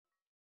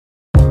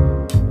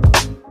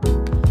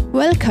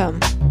Welcome.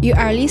 You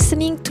are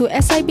listening to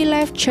SIB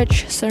Life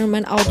Church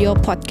Sermon Audio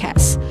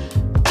Podcast.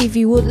 If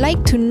you would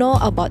like to know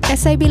about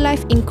SIB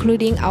Life,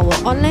 including our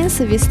online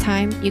service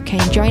time, you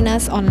can join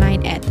us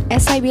online at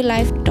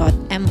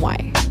siblife.my.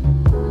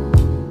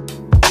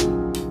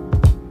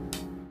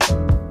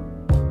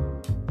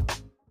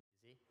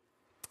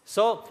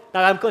 So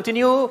now I'm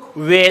continue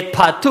with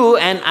part 2,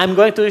 and I'm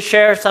going to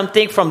share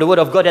something from the Word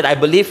of God that I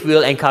believe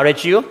will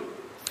encourage you,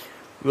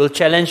 will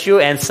challenge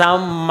you, and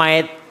some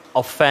might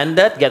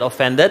get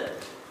offended.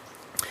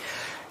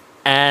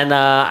 And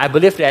I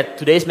believe that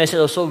today's message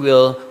also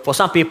will, for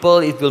some people,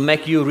 it will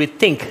make you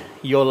rethink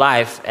your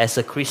life as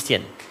a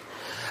Christian.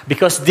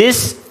 Because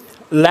this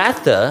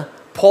letter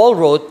Paul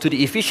wrote to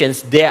the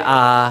Ephesians, they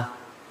are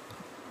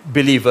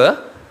believers,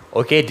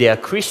 okay, they are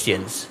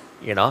Christians,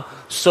 you know.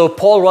 So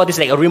Paul wrote this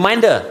like a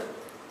reminder.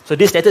 So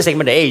this letter is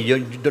like, hey, you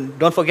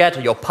don't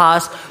forget your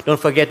past, don't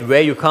forget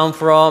where you come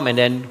from, and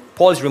then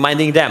Paul is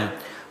reminding them.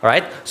 All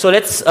right, so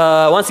let's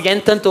once again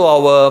turn to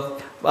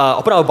open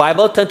our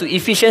Bible, turn to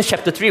Ephesians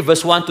chapter 3,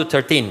 verse 1 to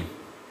 13.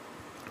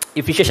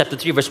 Ephesians chapter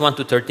 3, verse 1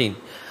 to 13.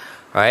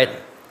 All right,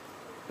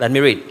 let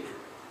me read.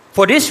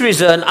 For this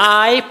reason,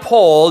 I,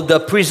 Paul, the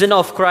prisoner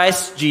of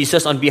Christ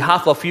Jesus, on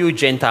behalf of you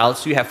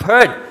Gentiles, you have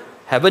heard,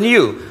 haven't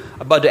you,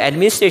 about the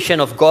administration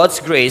of God's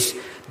grace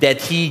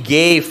that He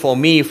gave for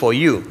me for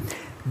you.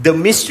 The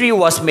mystery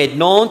was made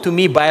known to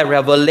me by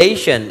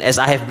revelation, as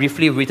I have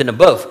briefly written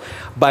above.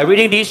 By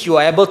reading this, you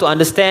are able to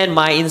understand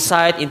my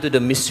insight into the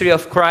mystery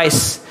of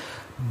Christ.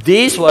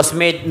 This was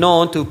made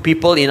known to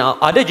people in our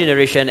other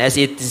generation, as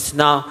it is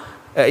now.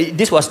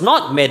 This was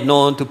not made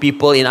known to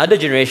people in other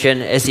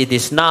generation, as it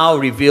is now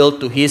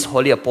revealed to His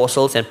holy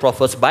apostles and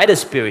prophets by the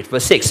Spirit.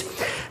 Verse 6.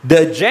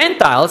 The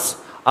Gentiles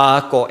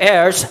are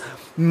co-heirs,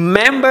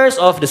 members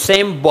of the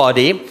same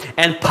body,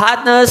 and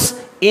partners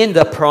in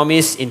the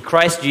promise in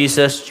Christ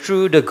Jesus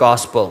through the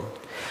gospel.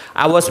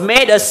 I was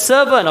made a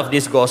servant of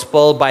this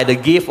gospel by the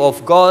gift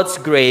of God's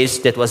grace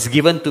that was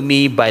given to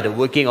me by the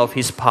working of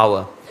His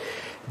power.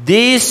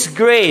 This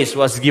grace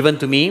was given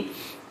to me,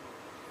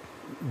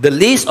 the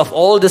least of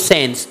all the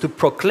saints, to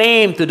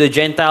proclaim to the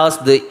Gentiles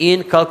the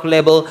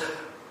incalculable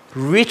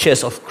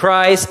riches of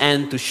Christ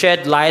and to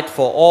shed light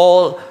for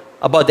all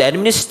about the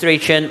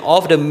administration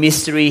of the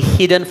mystery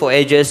hidden for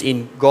ages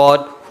in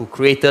God who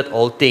created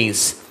all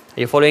things. Are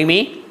you following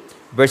me?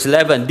 Verse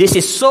 11. This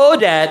is so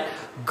that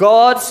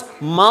God's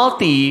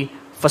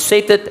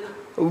multifaceted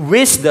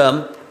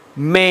wisdom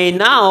may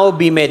now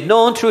be made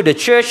known through the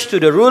church to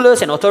the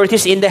rulers and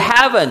authorities in the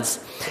heavens.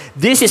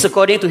 This is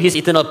according to His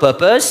eternal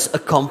purpose,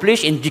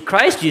 accomplished in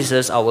Christ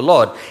Jesus our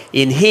Lord.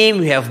 In Him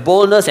we have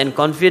boldness and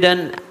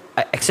confident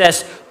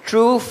access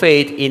through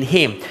faith in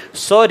Him.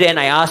 So then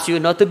I ask you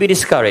not to be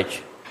discouraged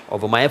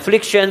over my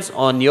afflictions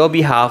on your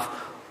behalf,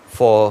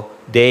 for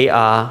they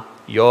are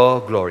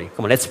your glory.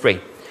 Come on, let's pray.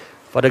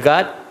 Father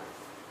God,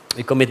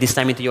 we commit this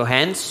time into your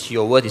hands.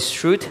 Your word is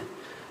truth.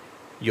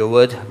 Your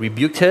word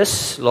rebuked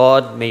us.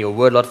 Lord, may your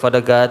word, Lord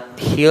Father God,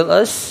 heal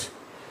us.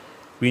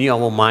 Renew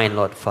our mind,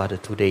 Lord Father,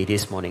 today,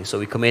 this morning. So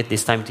we commit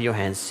this time to your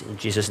hands. In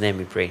Jesus' name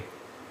we pray.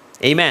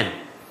 Amen.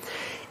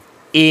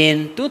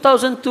 In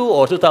 2002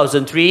 or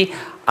 2003,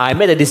 I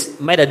made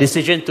a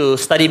decision to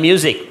study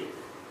music.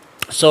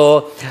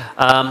 So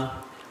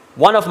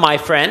one of my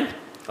friends,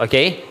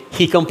 okay,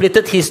 he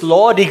completed his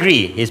law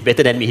degree. He's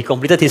better than me. He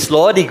completed his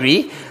law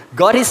degree,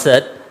 got his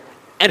cert,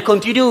 and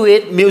continued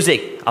with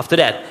music after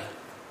that.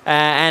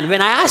 And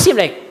when I asked him,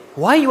 like,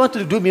 why you want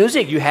to do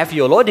music? You have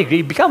your law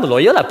degree, become a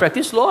lawyer,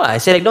 practice law. I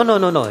said, like,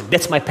 no.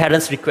 That's my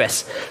parents'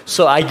 request.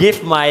 So I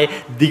gave my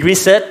degree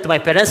cert to my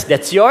parents.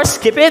 That's yours.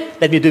 Keep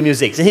it. Let me do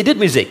music. So he did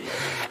music.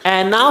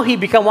 And now he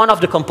became one of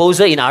the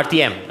composer in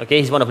RTM.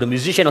 Okay, he's one of the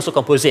musicians, also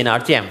composer in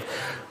RTM.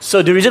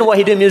 So the reason why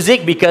he did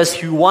music, because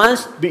he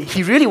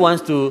really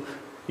wants to,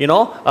 be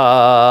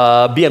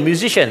a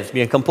musician,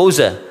 be a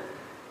composer.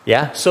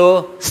 Yeah.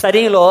 So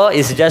studying law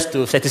is just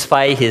to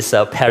satisfy his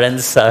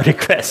parents'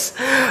 request,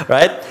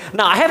 right?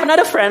 Now I have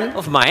another friend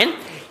of mine.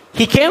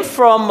 He came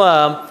from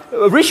a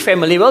rich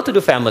family, well-to-do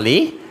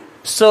family.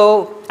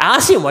 So I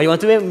asked him, why you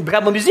want to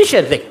become a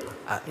musician? Like,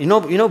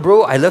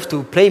 bro, I love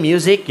to play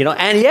music,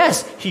 And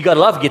yes, he got a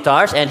lot of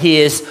guitars, and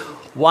he is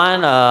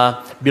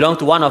belong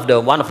to one of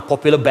the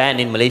popular band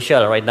in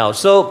Malaysia right now.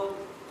 So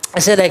I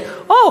said, like,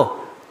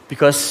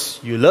 because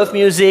you love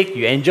music,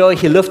 you enjoy,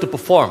 he loves to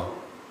perform.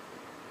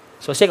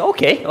 So I said,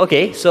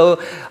 okay. So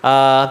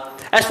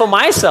as for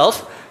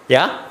myself,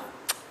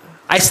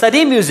 I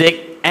study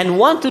music and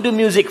want to do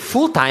music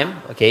full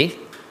time, okay,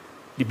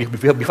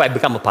 before I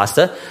become a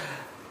pastor.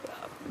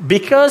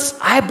 Because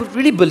I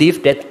really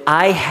believe that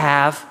I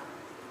have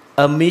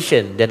a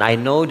mission, that I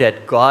know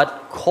that God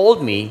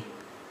called me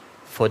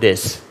for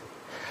this.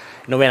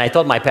 When I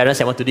told my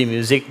parents I want to do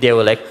music, they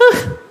were like,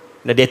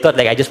 they thought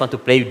like I just want to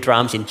play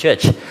drums in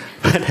church.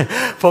 But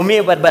for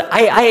me, but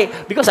I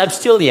because I'm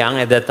still young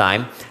at that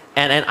time,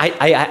 and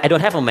I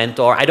don't have a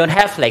mentor. I don't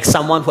have like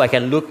someone who I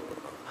can look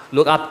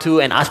up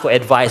to and ask for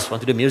advice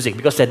want to do music.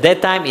 Because at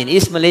that time in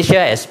East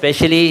Malaysia,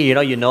 especially,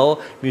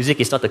 music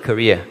is not a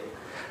career.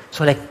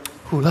 So like,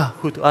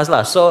 who to ask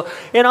lah. So,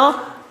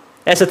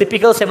 as a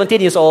typical 17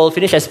 years old,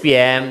 finish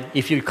SPM,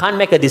 if you can't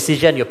make a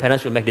decision, your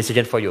parents will make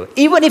decision for you.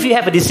 Even if you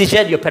have a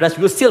decision, your parents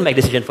will still make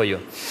decision for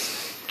you.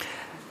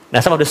 Now,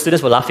 some of the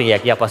students were laughing,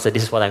 yeah, Pastor,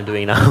 this is what I'm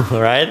doing now,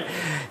 right?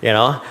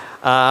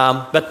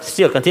 But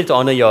still, continue to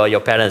honor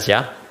your parents,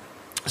 yeah?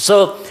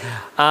 So,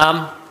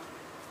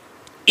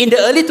 in the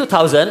early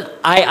 2000s,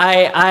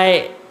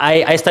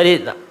 I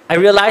studied, I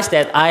realized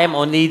that I am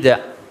only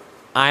the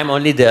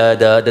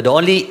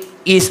only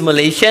East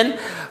Malaysian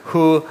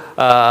who,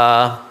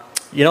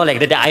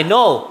 that I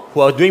know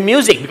who are doing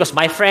music, because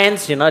my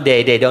friends,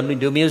 they don't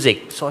do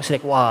music. So I was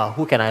like, wow,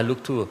 who can I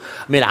look to?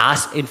 I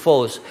asked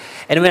infos.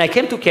 And when I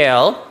came to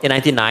KL in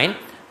 1999,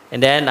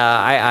 and then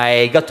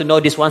I got to know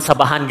this one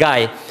Sabahan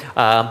guy,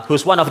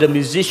 who's one of the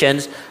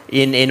musicians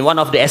in one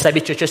of the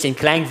SIB churches in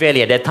Klang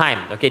Valley at that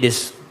time. Okay,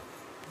 this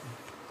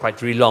quite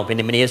really long,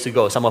 many years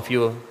ago. Some of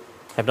you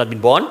have not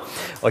been born.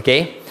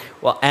 Okay.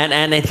 Well,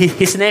 and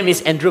his name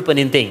is Andrew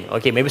Peninting.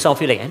 Okay, maybe some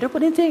of you like, Andrew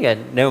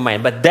Peninting? Never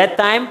mind. But that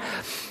time,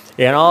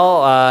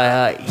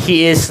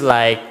 he is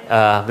like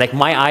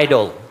my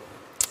idol.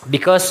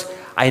 Because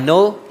I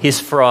know he's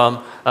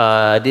from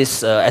this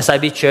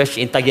SIB church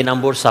in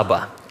Taginambur,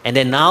 Sabah. And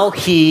then now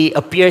he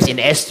appears in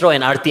Astro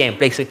and RTM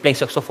playing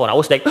saxophone. I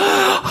was like,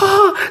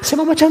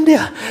 sama macam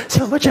dia,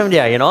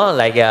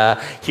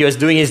 he was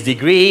doing his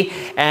degree.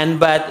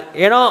 But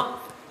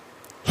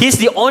he's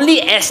the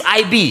only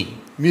SIB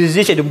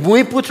musician, the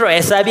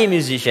Bhumiputra SIB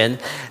musician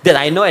that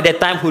I know at that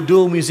time who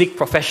do music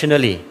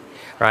professionally,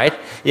 right?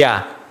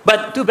 Yeah.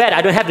 But too bad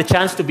I don't have the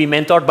chance to be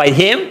mentored by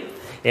him,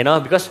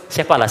 because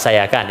siapa lah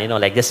saya kan,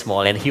 like this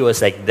small, and he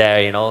was like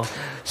there,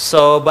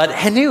 So, but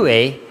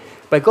anyway,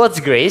 by God's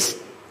grace,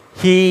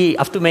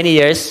 after many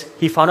years,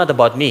 he found out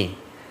about me.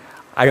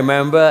 I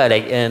remember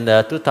like in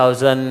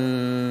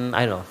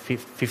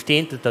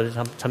 2015,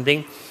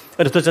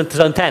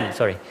 2010,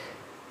 sorry.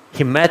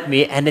 He met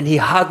me and then he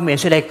hugged me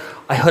and said like,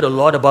 I heard a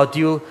lot about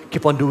you.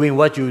 Keep on doing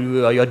what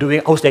you're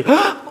doing. I was like,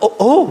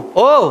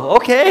 oh,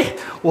 okay.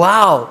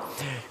 Wow.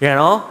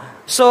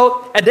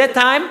 So at that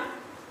time,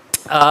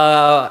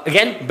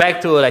 again,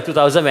 back to like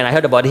 2000 when I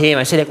heard about him,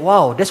 I said like,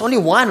 wow, there's only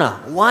one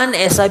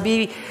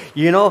SIB,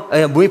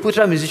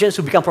 Bhumiputra musicians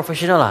who become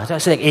professional. So I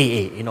said like,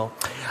 hey,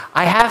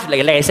 I have,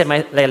 like I said,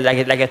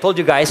 like I told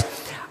you guys,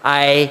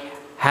 I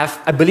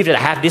believe that I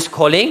have this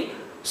calling.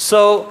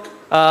 So,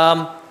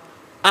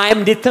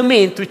 I'm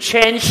determined to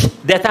change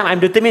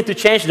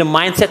the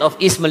mindset of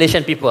East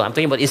Malaysian people. I'm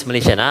talking about East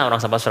Malaysian, orang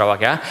Sabah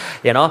Sarawak,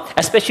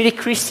 especially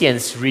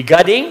Christians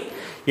regarding,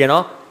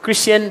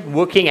 Christian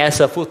working as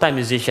a full-time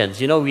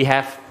musicians. We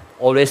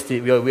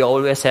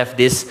always have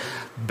this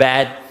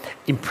bad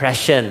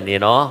impression,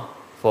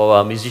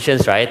 for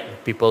musicians, right?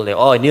 People,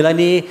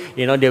 Nilani,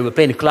 they will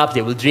play in the clubs,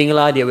 they will drink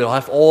they will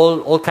have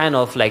all kind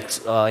of like,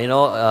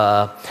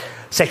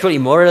 sexual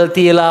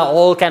immorality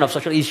all kind of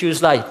social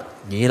issues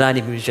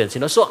Nilani musicians,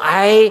 So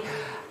I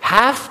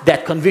have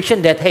that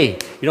conviction that, hey,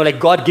 like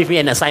God gave me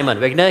an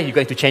assignment. Wagner, you're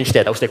going to change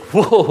that. I was like,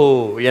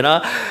 whoa,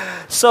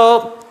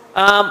 So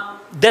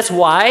that's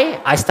why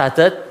I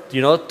started,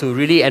 to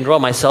really enroll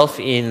myself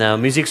in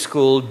music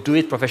school, do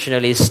it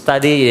professionally,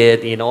 study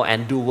it,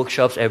 and do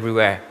workshops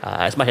everywhere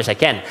as much as I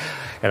can,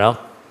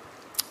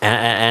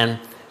 And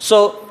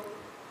so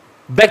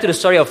back to the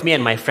story of me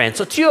and my friends.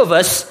 So three of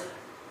us,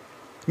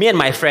 me and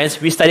my friends,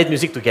 we studied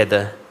music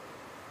together.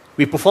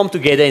 We performed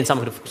together in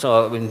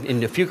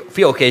a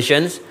few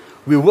occasions.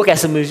 We work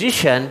as a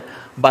musician,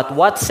 but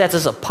what sets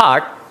us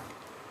apart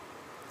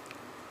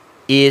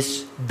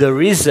is the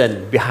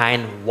reason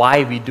behind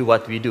why we do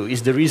what we do.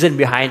 Is the reason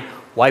behind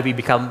why we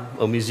become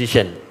a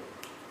musician,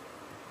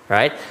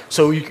 right?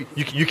 So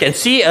you can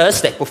see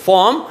us like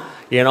perform,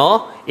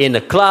 in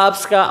the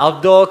clubs,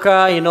 outdoor,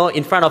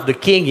 in front of the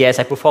king. Yes,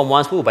 I performed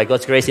once, by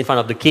God's grace, in front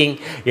of the king.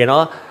 You're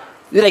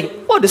like,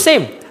 the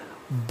same.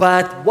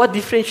 But what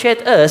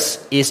differentiates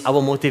us is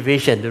our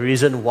motivation, the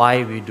reason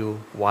why we do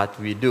what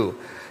we do.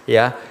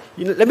 Yeah,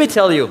 let me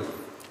tell you,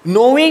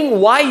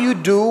 knowing why you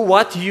do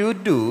what you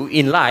do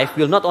in life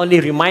will not only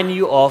remind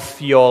you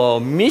of your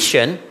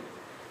mission,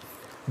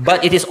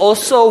 but it is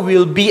also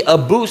will be a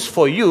boost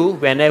for you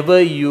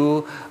whenever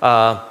you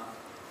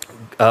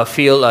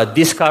feel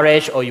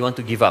discouraged or you want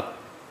to give up.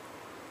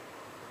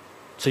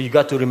 So you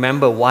got to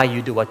remember why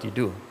you do what you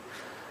do.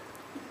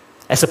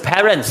 As a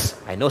parent,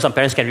 I know some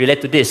parents can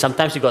relate to this.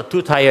 Sometimes you got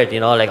too tired,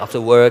 like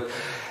after work,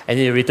 and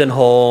then you return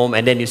home,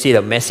 and then you see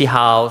the messy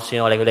house,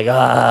 But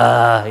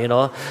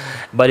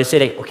you say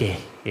like, okay,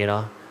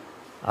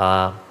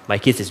 my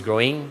kids is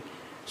growing,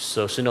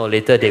 so sooner or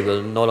later they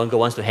will no longer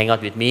want to hang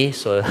out with me.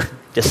 So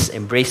just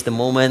embrace the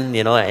moment,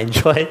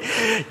 enjoy,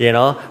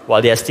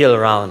 while they are still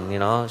around,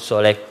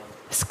 So like,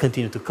 let's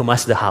continue to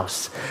kemas the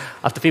house.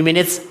 After a few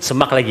minutes,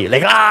 semak lagi,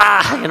 like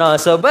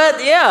So, but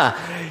yeah.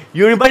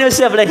 You remind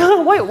yourself like,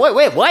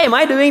 why am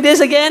I doing this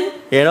again?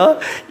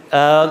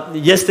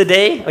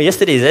 Yesterday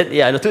is it?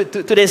 Yeah,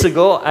 2 days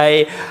ago,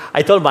 I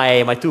told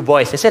my two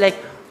boys, I said like,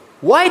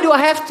 why do I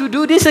have to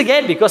do this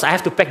again? Because I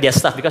have to pack their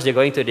stuff because they're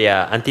going to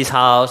their auntie's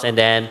house and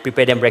then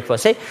prepare them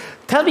breakfast. Say,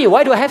 tell me,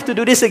 why do I have to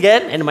do this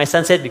again? And my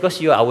son said, because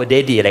you are our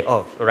daddy. Like,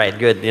 oh, right,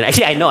 good.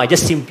 Actually, I know. I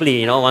just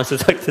simply, want to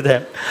talk to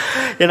them.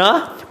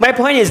 My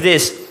point is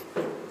this.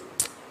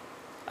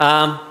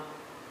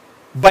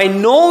 By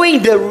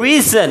knowing the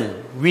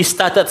reason we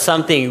started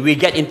something, we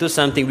get into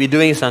something, we're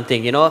doing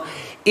something,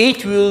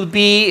 it will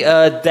be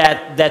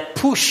that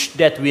push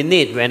that we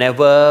need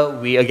whenever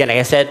we, again, like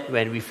I said,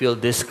 when we feel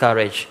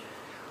discouraged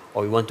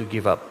or we want to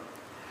give up.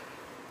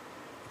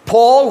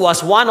 Paul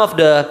was one of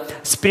the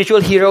spiritual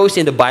heroes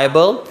in the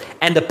Bible,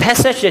 and the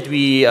passage that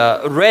we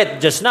read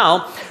just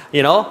now,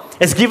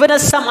 has given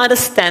us some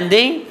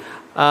understanding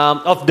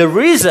of the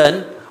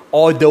reason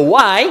or the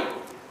why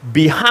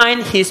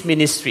behind his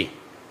ministry.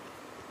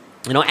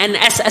 And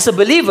as a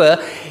believer,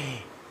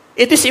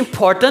 it is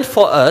important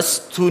for us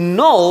to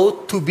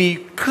know, to be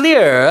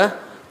clear,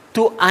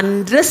 to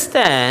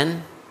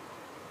understand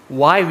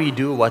why we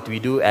do what we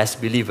do as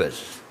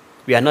believers.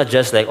 We are not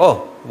just like,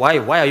 oh, why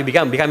are you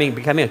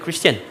becoming a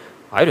Christian?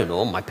 I don't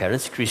know, my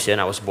parents are Christian,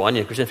 I was born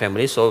in a Christian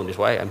family, so that's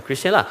why I'm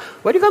Christian.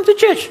 Why do you come to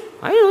church?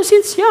 I don't know,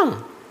 since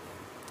young.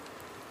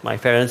 My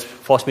parents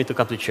forced me to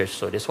come to church,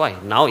 so that's why.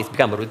 Now it's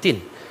become a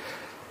routine.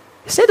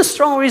 Is that a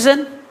strong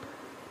reason?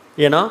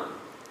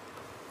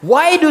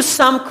 Why do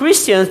some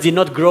Christians did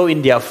not grow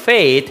in their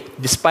faith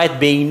despite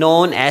being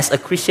known as a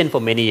Christian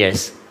for many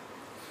years?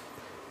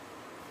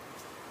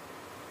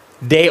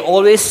 They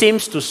always seem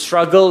to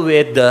struggle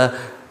with the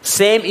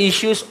same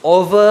issues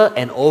over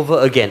and over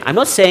again. I'm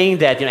not saying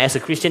that as a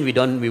Christian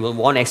we will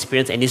want to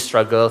experience any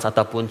struggles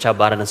ataupun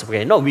cabaran dan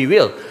sebagainya. No, we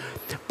will.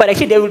 But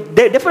actually,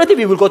 definitely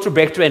we will go through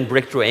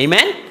breakthrough.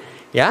 Amen?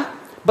 Yeah.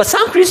 But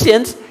some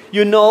Christians,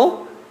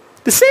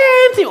 the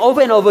same thing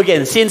over and over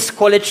again. Since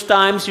college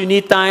times,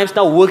 uni times,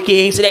 now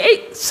working. So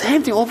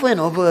same thing over and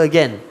over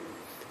again.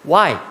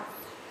 Why?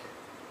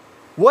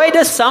 Why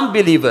does some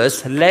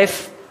believers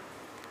left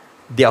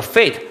their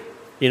faith?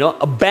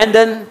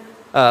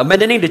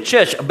 Abandoning the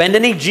church,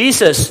 abandoning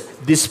Jesus,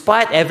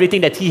 despite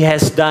everything that he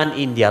has done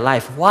in their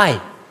life.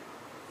 Why?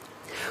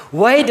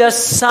 Why does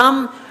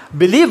some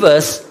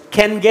believers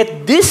can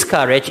get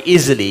discouraged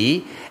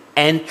easily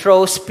and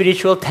throw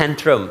spiritual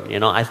tantrum?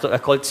 I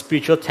call it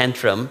spiritual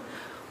tantrum,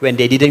 when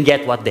they didn't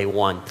get what they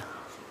want.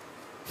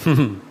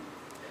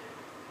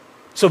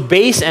 So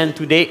based on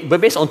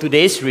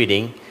today's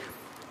reading,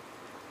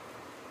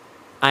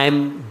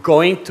 I'm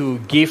going to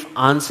give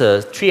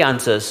three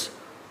answers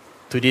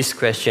to these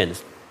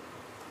questions.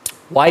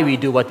 Why we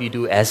do what we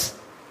do as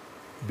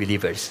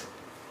believers.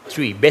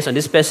 Based on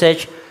this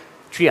passage,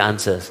 3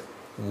 answers.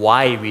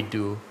 Why we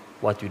do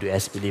what we do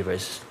as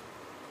believers.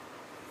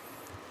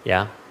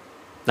 Yeah.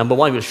 Number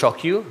 1 will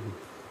shock you,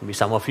 maybe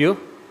some of you,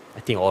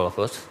 I think all of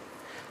us.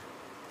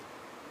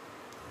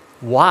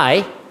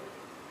 Why?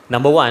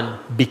 Number 1,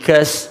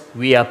 because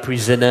we are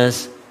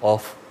prisoners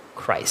of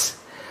Christ.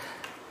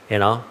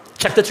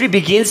 Chapter 3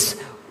 begins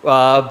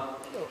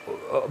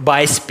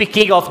by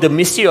speaking of the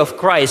mystery of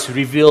Christ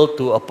revealed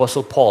to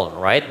Apostle Paul,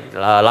 right?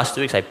 Last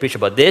 2 weeks I preached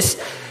about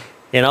this.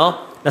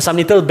 Now some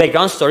little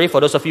background story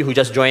for those of you who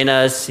just joined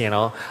us.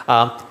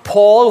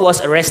 Paul was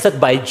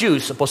arrested by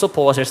Jews. Apostle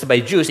Paul was arrested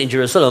by Jews in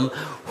Jerusalem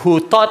who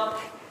thought,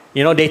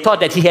 they thought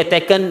that he had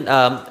taken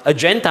a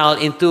Gentile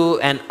into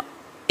an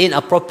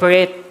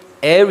inappropriate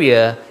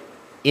area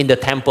in the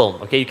temple.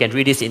 Okay, you can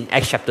read this in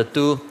Acts chapter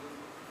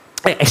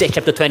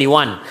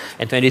 21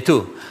 and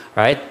 22,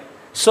 right?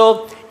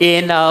 So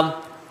in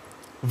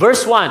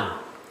verse 1,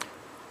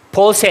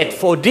 Paul said,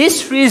 "For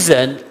this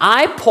reason,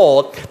 I,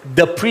 Paul,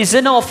 the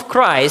prisoner of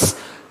Christ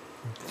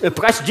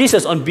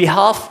Jesus, on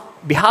behalf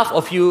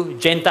of you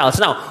Gentiles."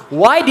 Now,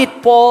 why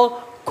did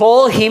Paul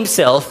call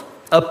himself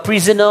a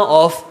prisoner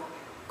of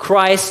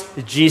Christ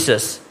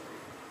Jesus?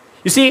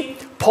 You see,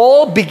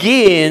 Paul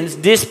begins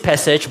this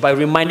passage by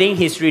reminding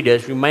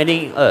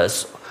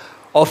us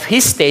of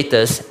his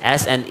status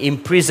as an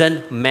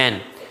imprisoned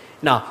man.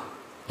 Now,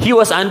 he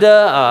was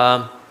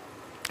under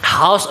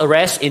house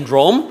arrest in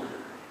Rome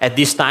at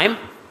this time,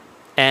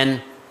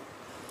 and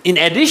in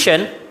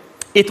addition,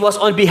 it was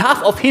on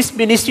behalf of his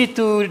ministry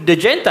to the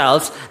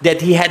Gentiles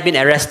that he had been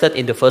arrested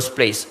in the first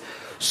place.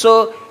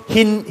 So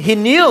he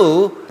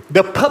knew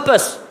the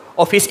purpose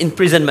of his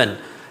imprisonment.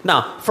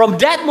 Now, from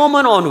that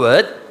moment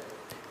onward,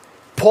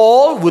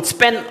 Paul would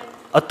spend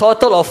a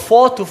total of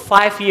 4 to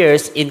 5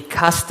 years in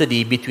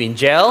custody between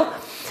jail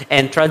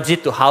and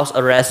transit to house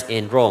arrest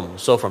in Rome.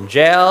 So from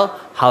jail,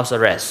 house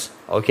arrest.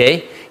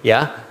 Okay,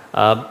 yeah.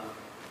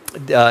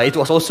 It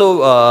was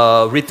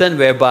also written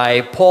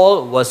whereby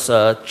Paul was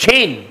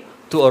chained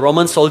to a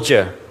Roman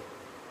soldier.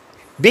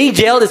 Being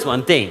jailed is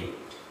one thing.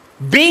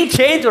 Being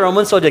chained to a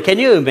Roman soldier, can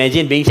you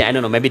imagine being chained? I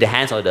don't know, maybe the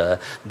hands or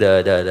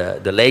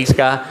the legs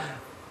ka.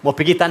 Mau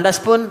pergi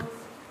tandas pun,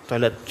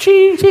 toilet,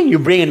 ching, you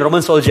bring in a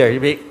Roman soldier.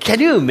 Can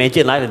you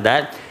imagine life like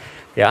that?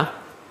 Yeah.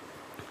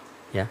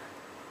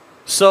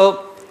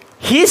 So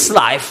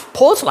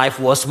Paul's life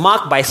was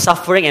marked by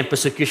suffering and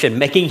persecution,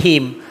 making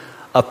him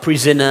a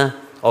prisoner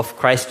of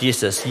Christ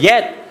Jesus.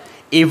 Yet,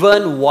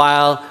 even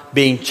while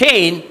being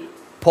chained,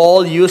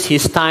 Paul used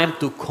his time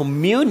to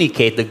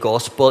communicate the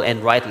gospel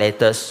and write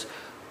letters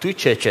to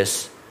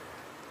churches.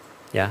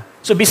 Yeah.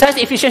 So besides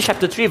Ephesians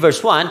chapter 3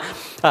 verse 1,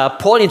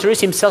 Paul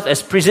introduced himself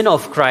as prisoner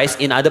of Christ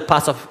in other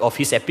parts of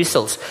his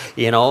epistles.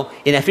 In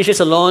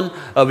Ephesians alone,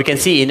 we can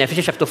see in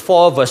Ephesians chapter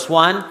 4 verse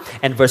 1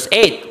 and verse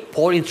 8,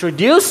 Paul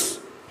introduced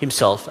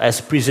himself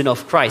as prisoner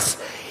of Christ.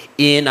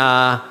 In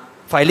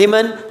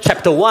Philemon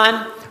chapter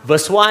 1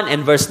 verse 1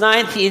 and verse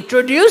 9, he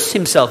introduced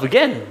himself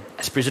again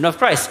as prisoner of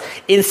Christ.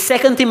 In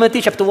 2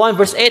 Timothy chapter 1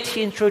 verse 8,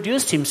 he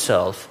introduced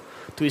himself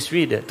to his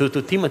reader,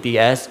 to Timothy,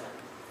 as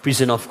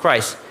prisoner of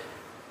Christ.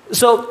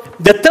 So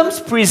the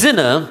terms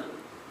prisoner,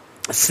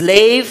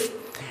 slave,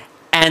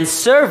 and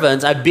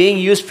servants are being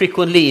used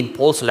frequently in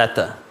Paul's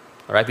letter.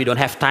 All right, we don't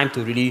have time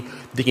to really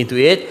dig into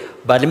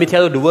it, but let me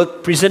tell you, the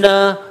word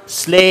prisoner,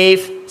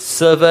 slave,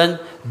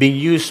 servant being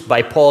used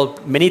by Paul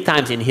many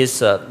times in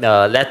his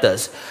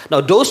letters.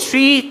 Now, those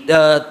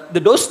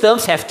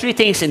terms have three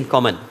things in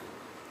common.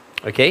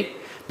 Okay,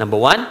 number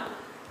one,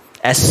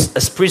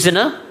 as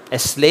prisoner,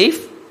 as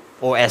slave,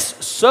 or as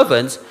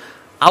servants,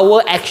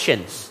 our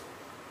actions,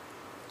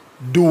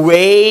 the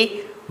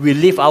way we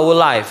live our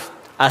life,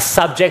 are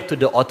subject to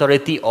the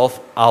authority of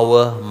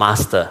our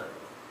master.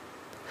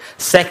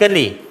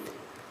 Secondly,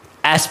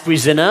 as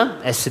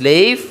prisoner, as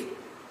slave,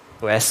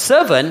 or as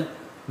servant,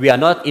 we are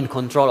not in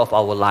control of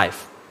our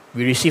life.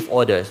 We receive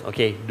orders.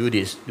 Okay, do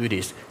this,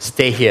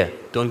 stay here,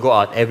 don't go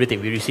out,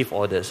 everything. We receive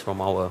orders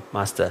from our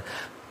master.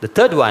 The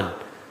third one,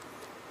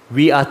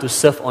 we are to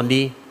serve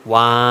only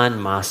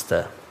one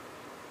master.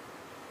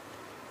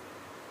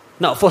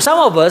 Now, for some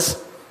of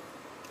us,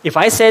 if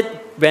I said,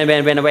 when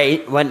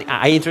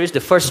I introduced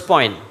the first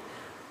point,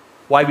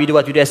 why we do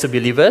what we do as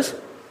believers,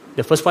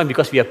 the first point,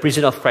 because we are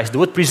prisoner of Christ. The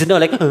word prisoner,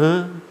 like,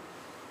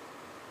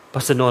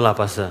 Pastor, no lah,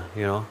 Pastor,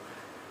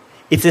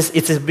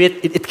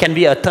 It can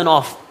be a turn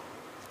off,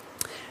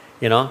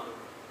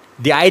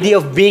 The idea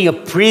of being a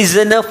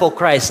prisoner for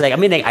Christ.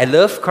 I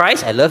love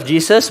Christ, I love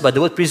Jesus, but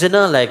the word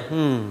prisoner,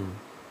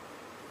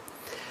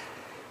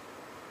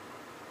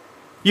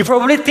 You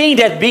probably think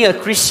that being a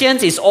Christian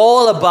is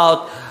all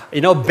about,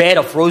 bed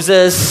of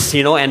roses,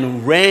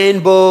 and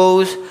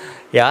rainbows,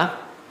 yeah.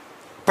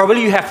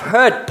 Probably you have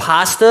heard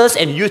pastors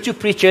and YouTube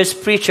preachers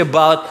preach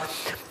about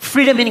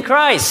freedom in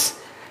Christ,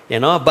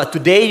 But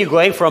today we're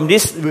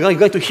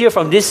going to hear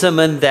from this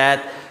sermon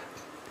that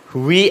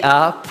we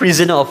are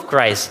prisoner of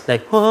Christ.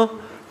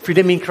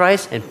 Freedom in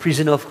Christ and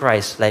prisoner of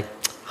Christ.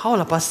 How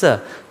lah,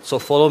 Pastor? So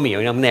follow me.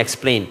 I'm going to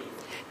explain.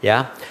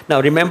 Yeah.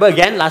 Now remember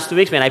again, last 2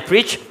 weeks when I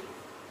preached,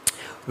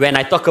 when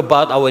I talk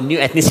about our new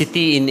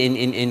ethnicity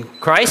in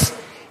Christ,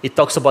 it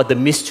talks about the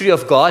mystery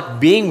of God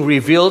being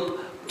revealed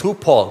to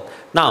Paul.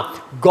 Now,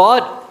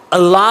 God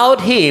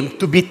allowed him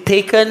to be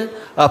taken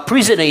a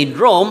prisoner in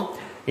Rome,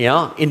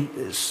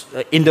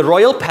 in the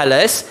royal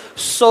palace.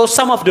 So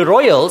some of the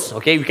royals,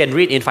 we can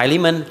read in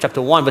Philemon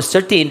chapter 1 verse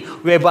 13,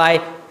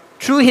 whereby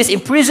through his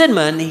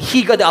imprisonment,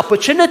 he got the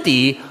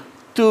opportunity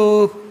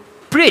to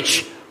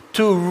preach,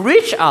 to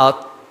reach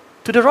out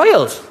to the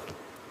royals.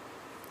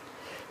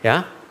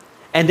 Yeah.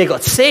 And they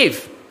got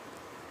saved.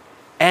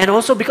 And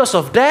also because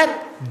of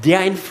that,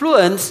 their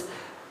influence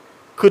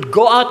could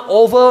go out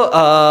over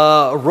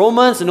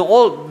Romans and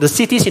all the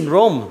cities in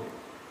Rome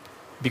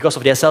because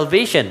of their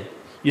salvation.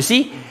 You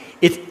see,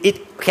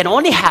 it can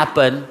only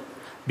happen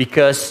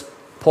because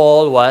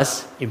Paul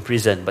was in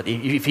prison. But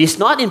if he's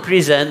not in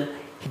prison,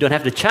 he don't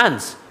have the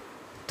chance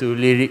to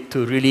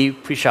really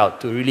preach out,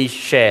 to really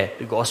share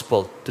the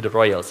gospel to the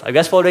royals. Are you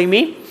guys following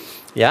me?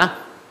 Yeah?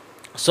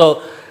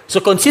 So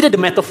consider the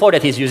metaphor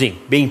that he's using,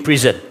 being in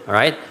prison, all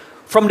right?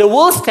 From the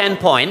world's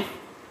standpoint,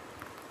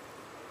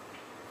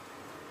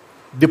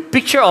 the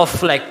picture of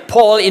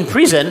Paul in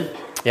prison,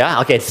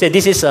 say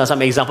this is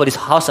some example, this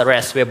house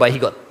arrest whereby he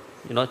got,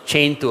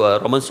 chained to a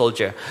Roman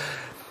soldier.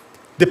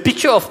 The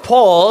picture of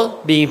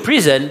Paul being in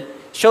prison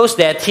shows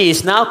that he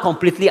is now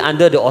completely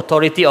under the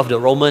authority of the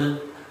Roman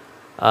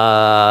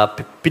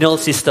penal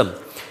system.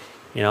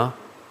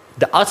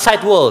 The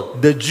outside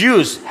world, the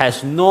Jews,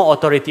 has no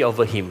authority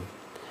over him.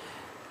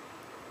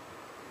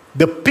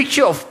 The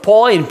picture of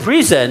Paul in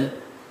prison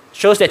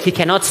shows that he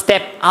cannot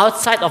step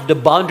outside of the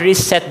boundaries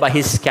set by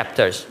his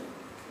captors.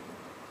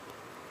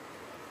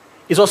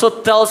 It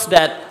also tells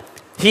that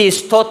he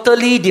is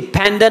totally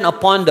dependent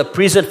upon the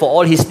prison for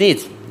all his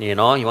needs. He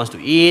wants to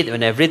eat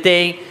and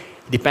everything.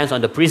 Depends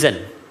on the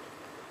prison.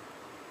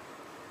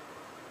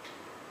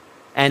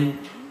 And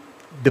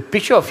the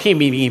picture of him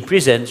being in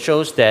prison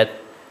shows that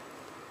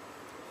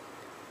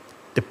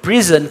the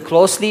prison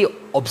closely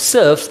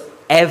observes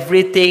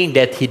everything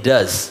that he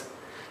does.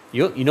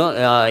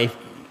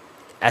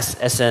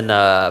 As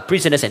an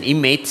prisoner, as an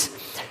inmate,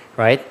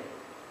 right?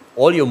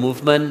 All your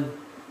movement,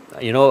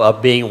 are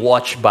being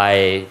watched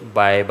by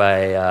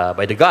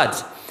the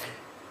guards.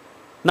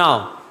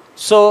 Now,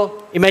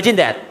 so imagine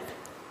that.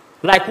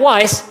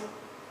 Likewise,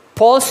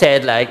 Paul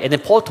said, and then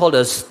Paul told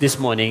us this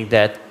morning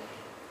that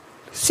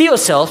see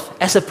yourself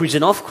as a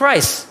prisoner of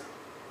Christ.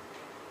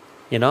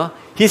 He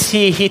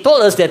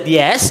told us that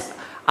yes,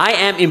 I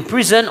am in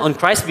prison on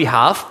Christ's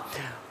behalf,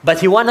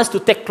 but he wants us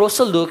to take a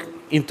closer look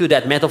into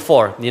that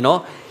metaphor,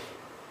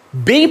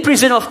 Being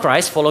prisoner of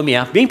Christ, follow me,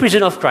 being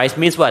prisoner of Christ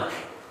means what?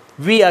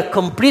 We are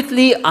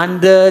completely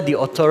under the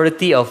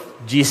authority of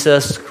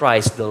Jesus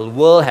Christ. The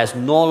world has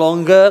no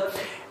longer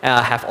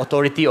have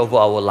authority over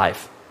our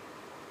life.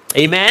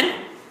 Amen?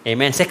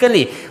 Amen.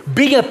 Secondly,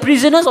 being a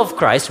prisoner of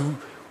Christ,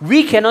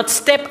 we cannot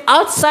step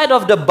outside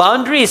of the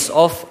boundaries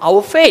of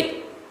our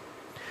faith.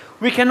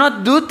 We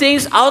cannot do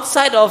things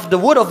outside of the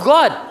Word of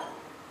God.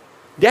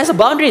 There's a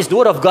boundaries. The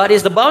Word of God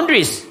is the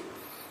boundaries.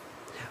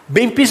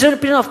 Being prisoner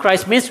of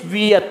Christ means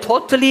we are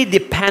totally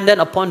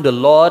dependent upon the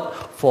Lord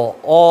for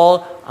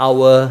all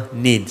our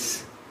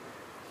needs.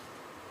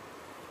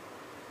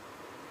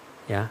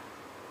 Yeah.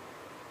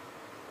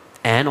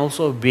 And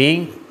also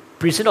being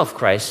prisoner of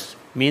Christ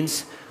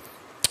means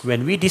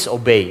when we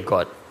disobey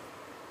God,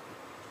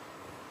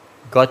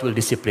 God will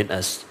discipline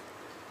us.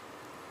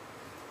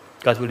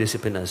 God will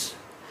discipline us.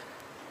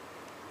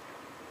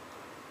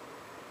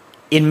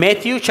 In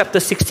Matthew chapter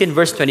 16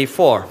 verse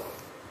 24,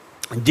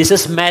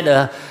 Jesus made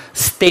a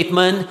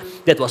statement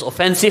that was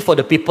offensive for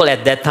the people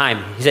at that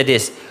time. He said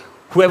this,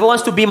 whoever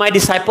wants to be my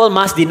disciple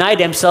must deny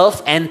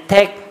themselves and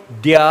take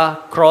their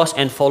cross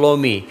and follow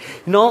me.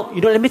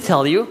 Let me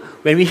tell you,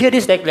 when we hear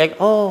this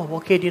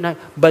deny.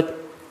 But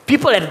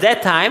people at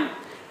that time,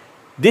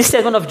 this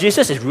statement of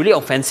Jesus is really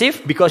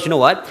offensive because you know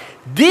what?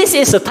 This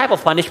is a type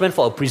of punishment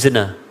for a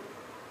prisoner.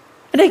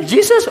 And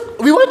Jesus,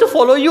 we want to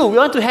follow you. We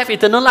want to have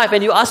eternal life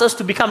and you ask us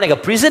to become like a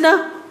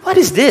prisoner? What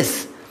is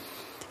this?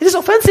 It is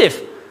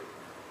offensive.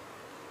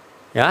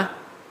 Yeah?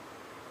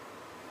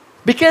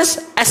 Because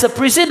as a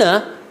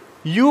prisoner,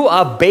 you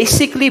are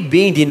basically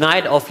being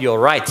denied of your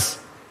rights.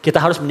 Kita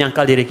harus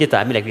menyangkal diri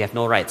kita. We have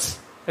no rights.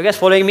 You guys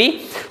following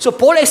me? So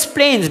Paul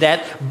explains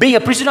that being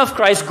a prisoner of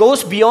Christ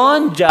goes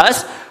beyond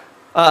just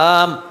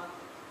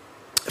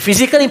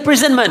physical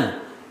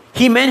imprisonment.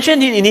 He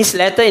mentioned in his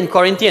letter in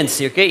Corinthians,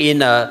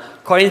 in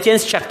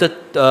Corinthians chapter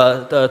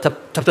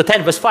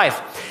 10 verse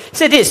 5. He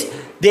said this,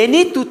 they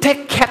need to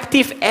take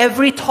captive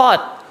every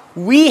thought.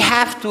 We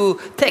have to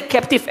take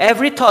captive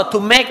every thought to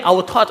make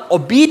our thought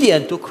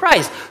obedient to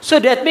Christ. So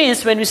that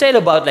means when we say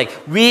about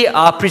we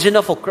are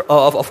prisoners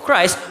of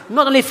Christ,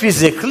 not only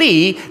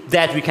physically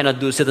that we cannot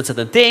do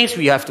certain things,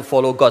 we have to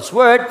follow God's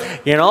word.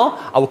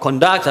 Our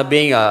conduct are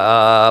being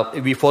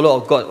we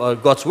follow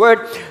God's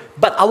word,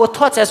 but our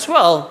thoughts as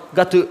well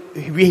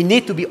we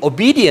need to be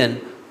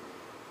obedient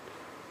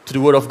to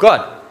the word of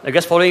God. You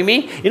guys following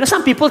me?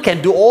 Some people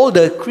can do all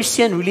the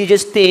Christian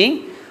religious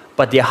thing,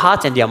 but their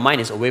heart and their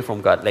mind is away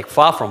from God,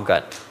 far from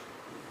God.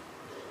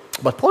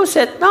 But Paul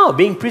said, no,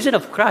 being prisoner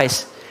of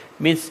Christ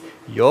means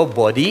your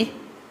body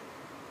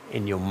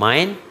and your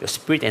mind, your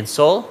spirit and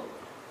soul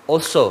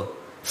also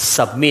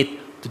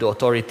submit to the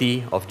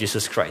authority of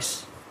Jesus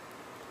Christ.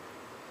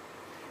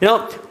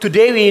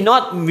 Today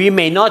we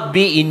may not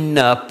be in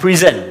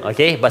prison,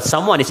 okay? But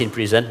someone is in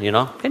prison,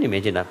 Can you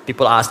imagine that?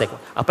 People ask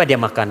apa dia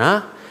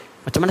makan,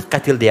 Macam mana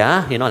katil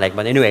dia,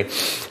 but anyway.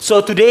 So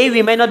today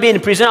we may not be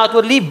in prison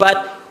outwardly,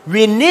 but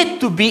we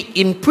need to be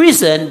in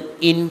prison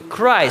in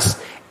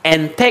Christ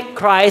and take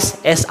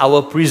Christ as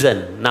our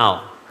prison.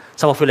 Now,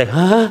 some of you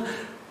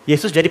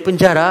Yesus jadi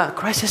penjara,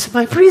 Christ is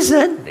my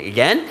prison.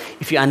 Again,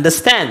 if you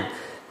understand,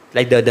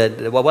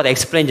 what I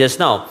explained just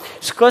now.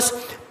 Because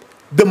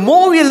the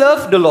more we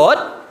love the Lord,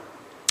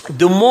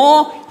 the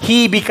more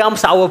He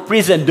becomes our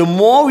prison. The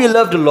more we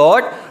love the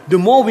Lord, the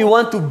more we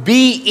want to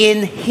be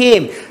in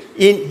Him.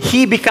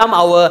 He become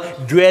our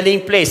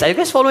dwelling place. Are you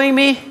guys following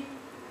me?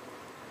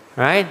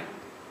 Right?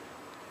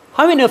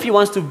 How many of you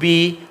wants to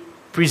be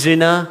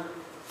prisoner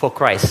for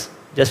Christ?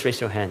 Just raise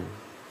your hand.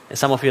 And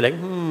some of you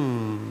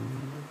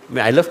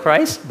I love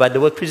Christ, but the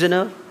word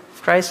prisoner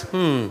of Christ,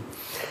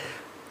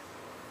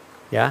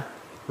 Yeah.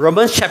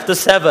 Romans chapter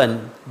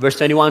 7, verse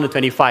 21 to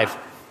 25.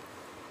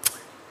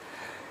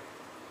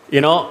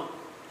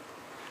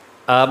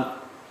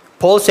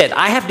 Paul said,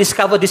 I have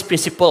discovered this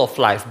principle of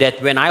life,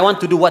 that when I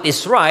want to do what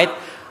is right,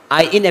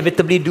 I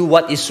inevitably do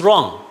what is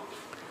wrong.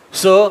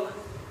 So,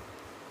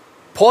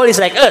 Paul is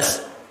like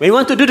us. When we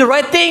want to do the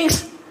right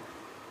things,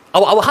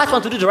 our heart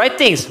want to do the right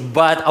things,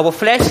 but our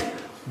flesh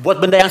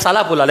buat benda yang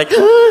salah pula.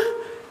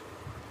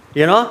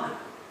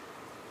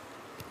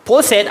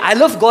 Paul said, I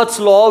love God's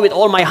law with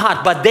all my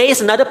heart, but there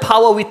is another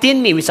power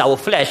within me, which is our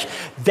flesh,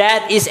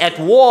 that is at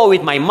war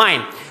with my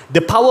mind.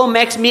 The power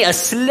makes me a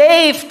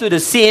slave to the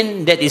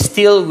sin that is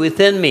still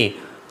within me.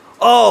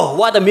 Oh,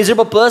 what a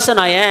miserable person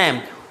I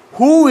am.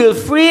 Who will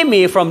free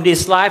me from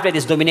this life that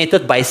is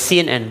dominated by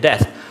sin and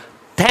death?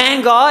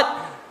 Thank God,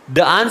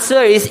 the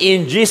answer is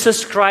in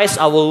Jesus Christ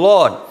our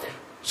Lord.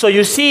 So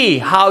you see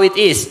how it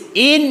is.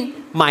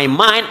 In my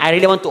mind, I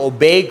really want to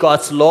obey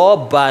God's law,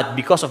 but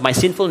because of my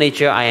sinful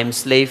nature, I am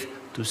slave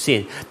to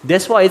sin.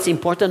 That's why it's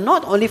important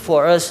not only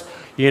for us,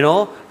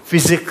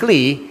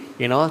 physically,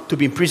 to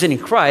be imprisoned in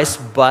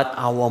Christ, but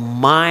our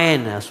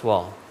mind as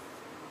well.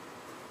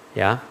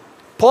 Yeah.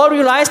 Paul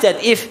realized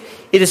that if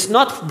it is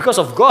not because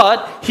of God,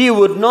 he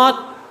would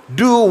not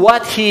do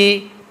what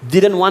he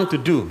didn't want to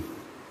do.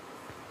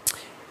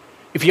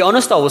 if you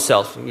honest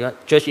ourselves,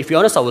 church, if you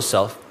honest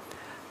ourselves,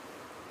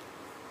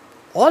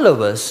 all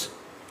of us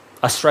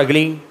are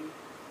struggling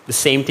the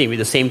same thing with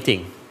the same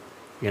thing.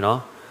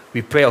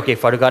 We pray, okay,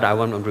 Father God, I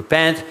want to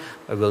repent.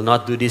 I will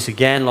not do this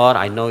again, Lord.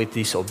 I know it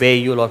disobey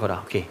you, Lord.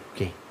 Okay.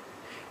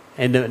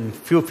 And then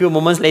few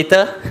moments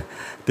later,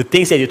 the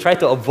things that you try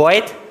to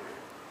avoid,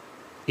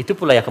 itu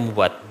pula yang kamu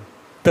buat.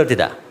 Betul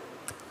tidak?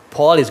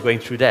 Paul is going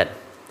through that.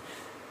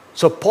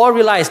 So Paul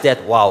realized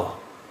that, wow,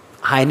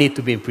 I need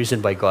to be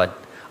imprisoned by God.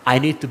 I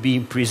need to be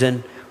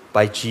imprisoned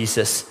by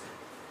Jesus.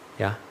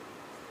 Yeah.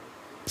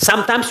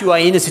 Sometimes you are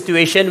in a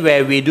situation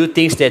where we do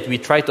things that we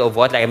try to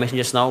avoid, like I mentioned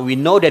just now. We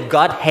know that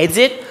God hates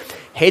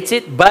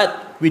it,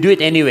 but we do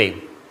it anyway.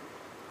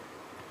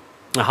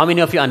 Now, how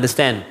many of you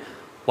understand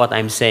what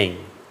I'm saying?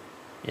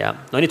 Yeah,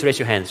 no need to raise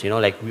your hands.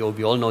 Like we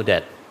all know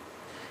that.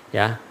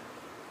 Yeah.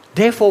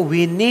 Therefore,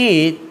 we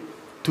need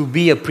to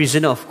be a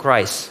prisoner of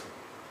Christ.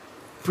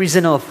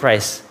 Prisoner of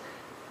Christ.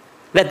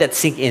 Let that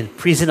sink in.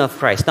 Prisoner of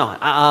Christ. Now,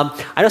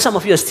 I know some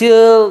of you are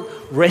still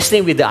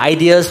wrestling with the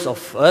ideas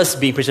of us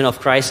being prisoner of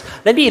Christ.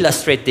 Let me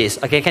illustrate this.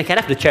 Okay, can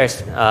I have the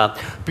chairs?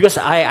 Because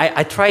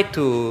I tried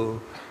to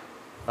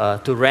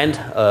rent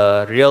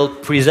a real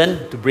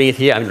prison to bring it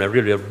here. I mean, a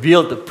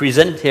real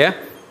prison here.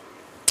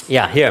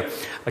 Yeah, here.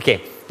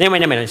 Okay. Never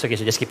mind. It's okay.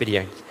 So just keep it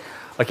here.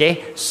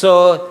 Okay.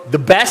 So the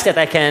best that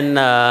I can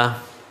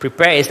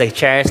prepare is the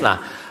chairs lah.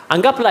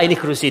 Anggaplah ini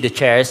kerusi. The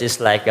chairs is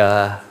like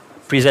a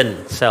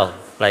prison cell.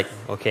 Like,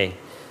 okay.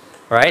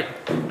 Alright?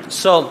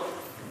 So,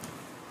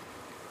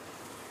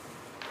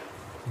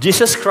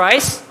 Jesus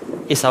Christ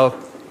is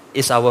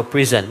our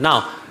prison.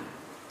 Now,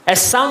 as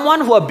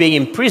someone who are being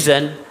in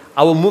prison,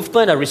 our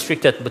movement are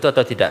restricted. Betul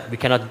atau tidak? We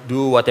cannot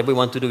do whatever we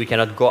want to do. We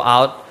cannot go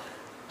out.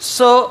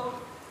 So,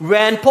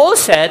 when Paul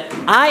said,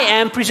 I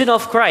am prisoner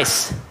of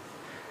Christ,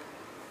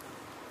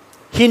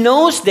 he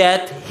knows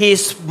that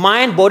his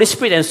mind, body,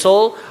 spirit, and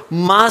soul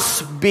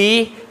must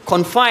be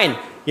confined.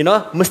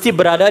 Mesti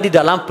berada di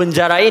dalam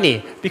penjara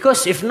ini.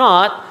 Because if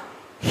not,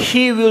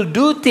 he will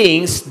do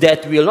things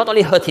that will not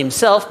only hurt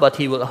himself, but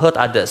he will hurt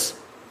others.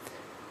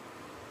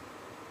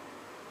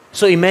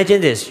 So imagine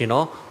this,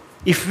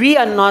 if we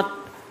are not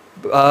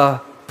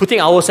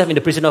putting ourselves in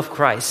the prison of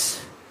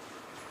Christ,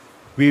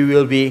 we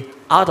will be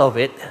out of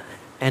it.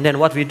 And then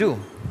what we do?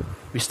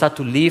 We start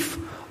to live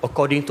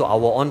according to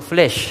our own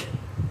flesh.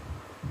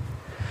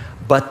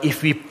 But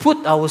if we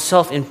put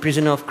ourselves in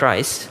prison of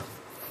Christ,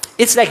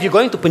 it's like you're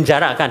going to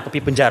penjara kan,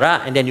 pergi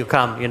penjara, and then you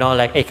come,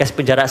 like, hey, kasih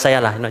penjara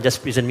saya lah,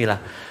 just prison me lah.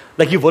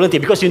 Like you volunteer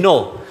because you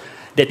know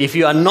that if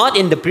you are not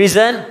in the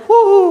prison,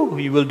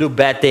 you will do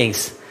bad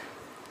things.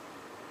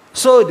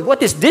 So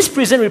what is this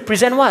prison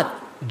represent? What?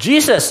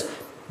 Jesus,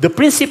 the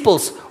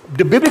principles,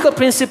 the biblical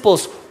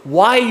principles,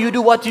 why you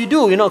do what you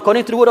do,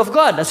 according to the word of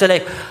God. I say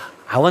like,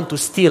 I want to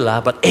steal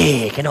but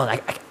I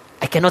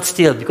cannot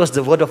steal because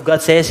the word of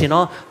God says,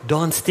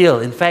 don't steal.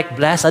 In fact,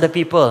 bless other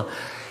people,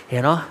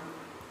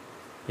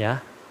 Yeah.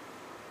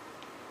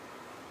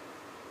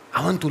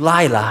 I want to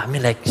lie lah. I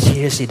mean, like,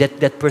 seriously,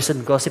 that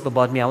person gossip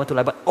about me. I want to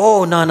lie. But,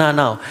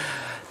 no.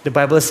 The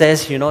Bible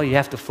says, you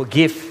have to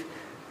forgive.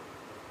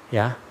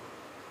 Yeah.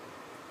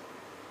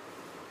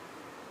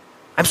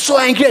 I'm so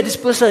angry at this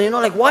person,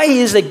 like, why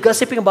he is like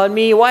gossiping about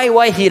me?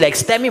 Why he like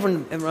stabbed me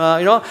from,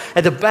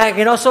 at the back,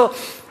 So,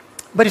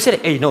 but he said,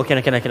 hey, no,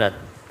 cannot.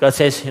 God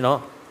says,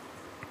 jangan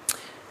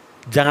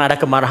ada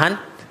kemarahan,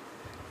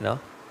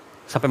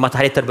 sampai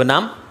matahari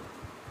terbenam.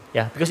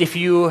 Yeah, because if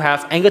you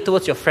have anger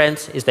towards your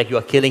friends, it's like you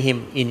are killing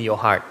him in your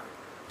heart.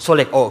 So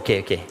like,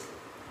 okay.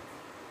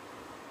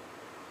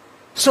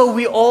 So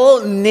we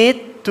all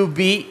need to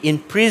be in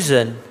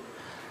prison,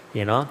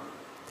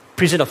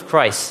 prison of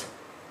Christ.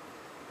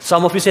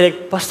 Some of you say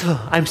like, Pastor,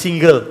 I'm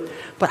single.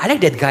 But I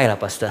like that guy lah,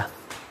 Pastor.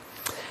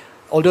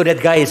 Although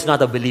that guy is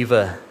not a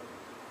believer.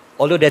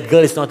 Although that girl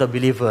is not a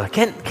believer.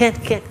 Can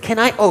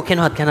I? Oh,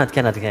 cannot.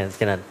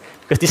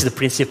 Because this is the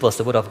principles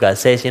the word of God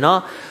says,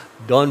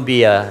 don't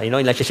be in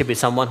relationship with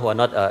someone who are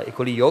not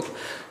equally yoked.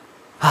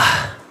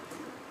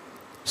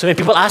 So when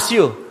people ask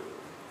you,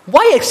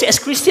 why as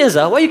Christians,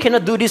 why you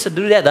cannot do this or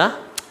do that?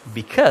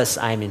 Because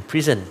I'm in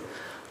prison.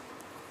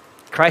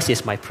 Christ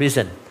is my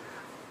prison.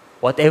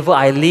 Whatever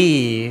I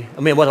live,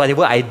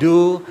 whatever I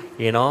do,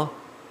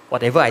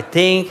 whatever I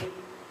think,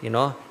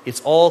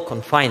 it's all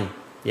confined.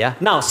 Yeah.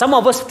 Now, some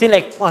of us feel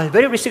like, oh,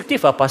 very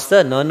restrictive,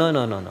 Pastor. No.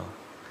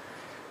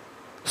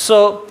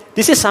 So,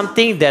 this is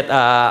something that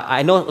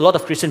I know a lot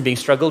of Christians being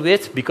struggled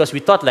with because we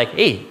thought like,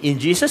 hey, in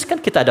Jesus kan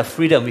kita ada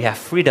freedom, we have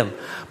freedom.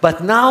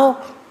 But now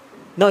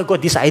you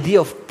got this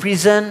idea of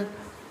prison,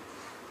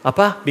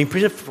 being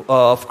prison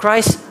of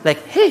Christ.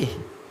 Like, hey,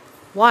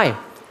 why?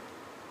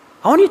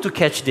 I want you to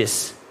catch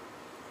this.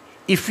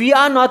 If we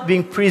are not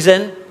being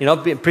prisoned,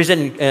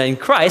 in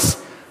Christ,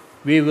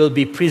 we will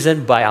be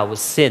prisoned by our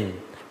sin.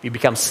 We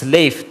become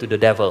slave to the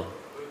devil.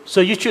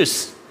 So you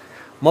choose.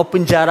 Mau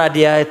penjara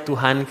dia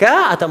Tuhan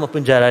kah atau mau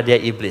penjara dia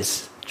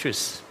iblis?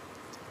 Choose.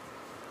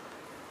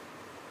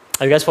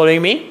 Are you guys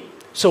following me?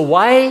 So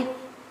why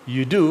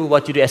you do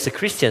what you do as a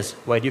Christian?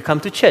 Why do you come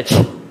to church?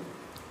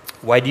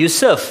 Why do you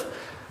serve?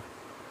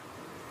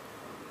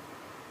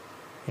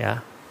 Yeah.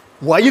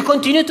 Why you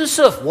continue to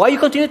serve? Why you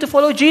continue to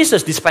follow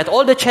Jesus despite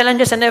all the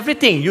challenges and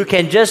everything? You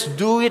can just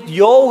do it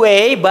your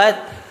way, but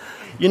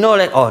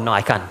oh no,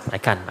 I can't.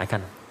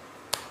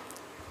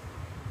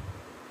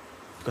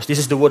 Because this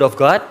is the word of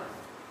God.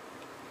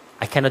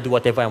 I cannot do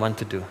whatever I want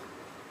to do.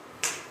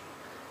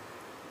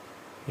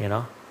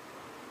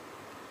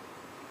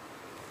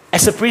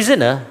 As a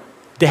prisoner,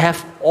 they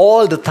have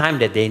all the time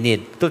that they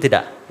need. Betul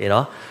tidak?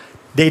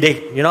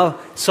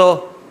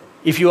 So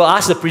if you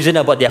ask the prisoner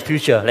about their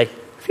future, like,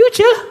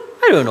 future?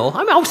 I don't know.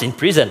 I was in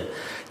prison.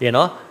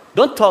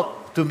 Don't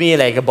talk to me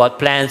like about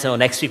plans,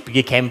 next week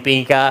pergi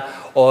camping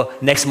or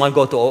next month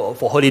go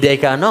for holiday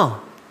No.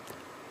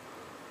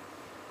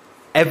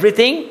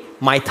 Everything,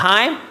 my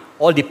time,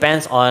 all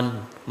depends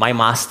on my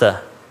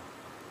master.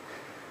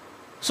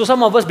 So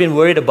some of us been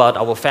worried about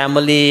our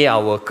family,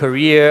 our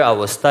career,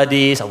 our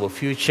studies, our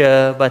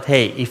future. But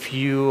hey, if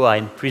you are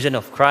in prison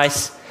of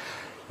Christ,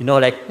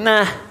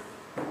 nah,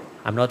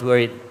 I'm not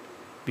worried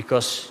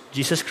because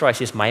Jesus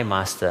Christ is my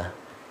master.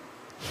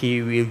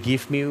 He will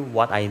give me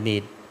what I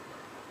need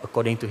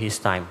according to His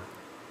time.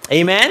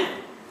 Amen?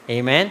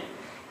 Amen?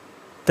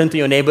 Turn to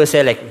your neighbor,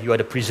 say like, you are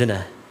the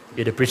prisoner.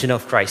 You're the prisoner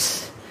of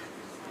Christ.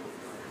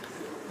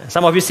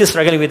 Some of you still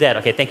struggling with that.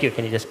 Okay, thank you.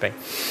 Can you just pray?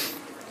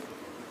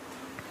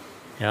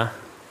 Yeah.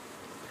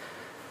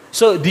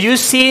 So do you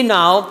see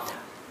now,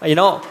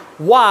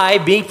 why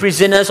being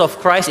prisoners of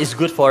Christ is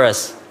good for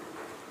us?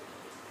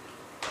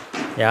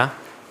 Yeah.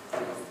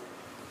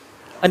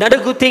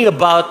 Another good thing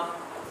about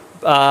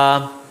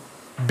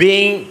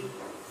being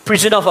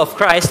prisoners of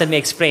Christ, let me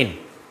explain.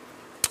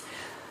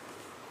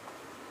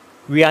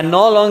 We are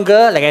no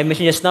longer, like I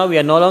mentioned just now, we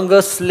are no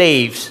longer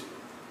slaves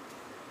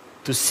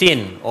to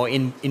sin or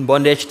in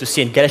bondage to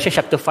sin. Galatians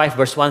chapter 5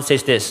 verse 1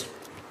 says this.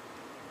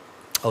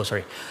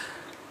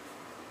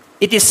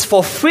 It is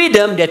for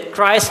freedom that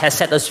Christ has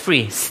set us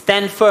free.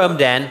 Stand firm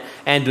then,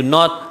 and do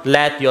not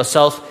let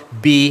yourself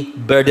be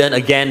burdened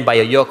again by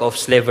a yoke of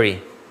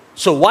slavery.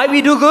 So why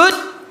we do good?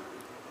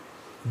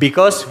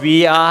 Because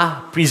we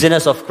are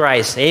prisoners of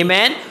Christ.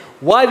 Amen?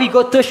 Why we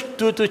go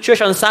to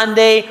church on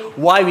Sunday?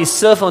 Why we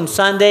serve on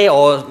Sunday?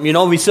 Or,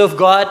 we serve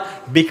God?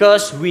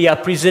 Because we are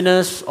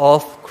prisoners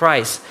of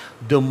Christ.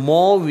 The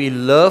more we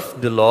love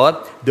the Lord,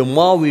 the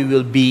more we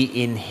will be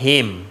in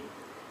Him.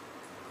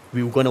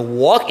 We're going to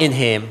walk in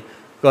Him,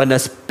 going to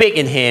speak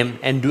in Him,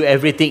 and do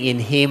everything in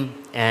Him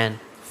and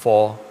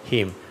for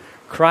Him.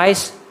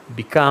 Christ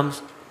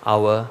becomes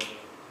our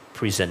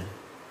prison.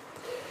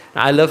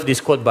 Now, I love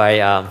this quote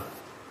by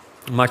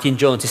Martin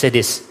Jones. He said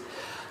this: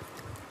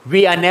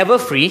 we are never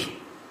free.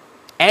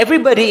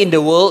 Everybody in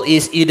the world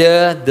is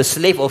either the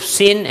slave of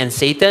sin and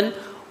Satan,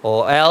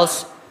 or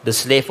else the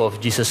slave of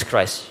Jesus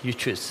Christ. You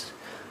choose.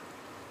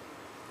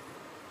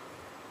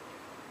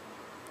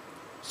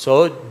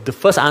 So the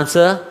first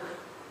answer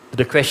to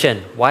the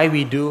question, why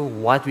we do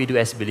what we do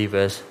as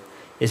believers,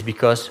 is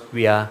because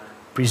we are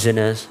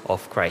prisoners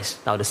of Christ.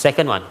 Now the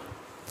second one,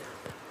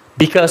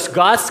 because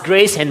God's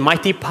grace and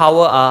mighty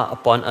power are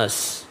upon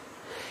us.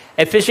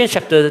 Ephesians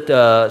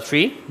chapter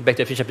 3, back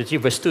to Ephesians chapter 3,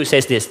 verse 2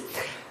 says this: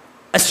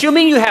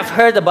 assuming you have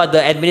heard about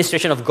the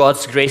administration of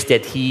God's grace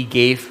that He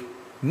gave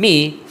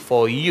me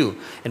for you.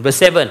 And verse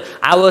 7,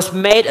 I was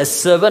made a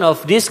servant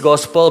of this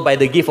gospel by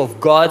the gift of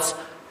God's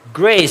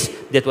grace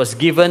that was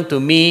given to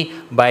me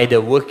by the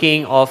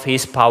working of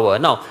His power.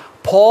 Now,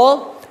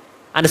 Paul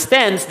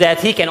understands that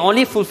he can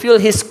only fulfill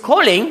his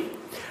calling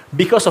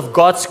because of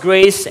God's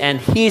grace and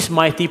His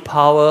mighty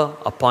power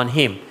upon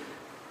him.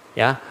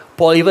 Yeah,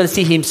 Paul even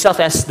sees himself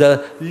as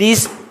the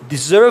least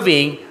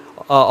deserving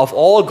of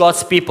all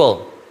God's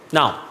people.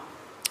 Now,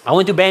 I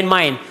want to bear in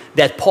mind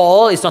that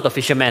Paul is not a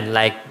fisherman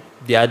like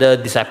the other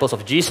disciples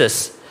of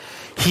Jesus.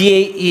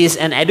 He is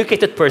an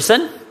educated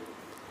person,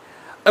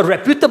 a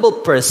reputable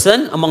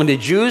person among the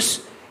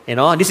Jews.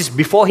 This is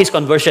before his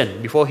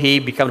conversion, before he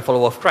became a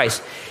follower of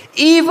Christ.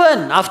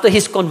 Even after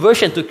his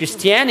conversion to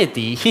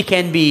Christianity, he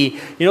can be,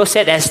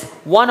 said as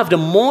one of the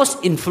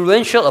most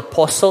influential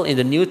apostles in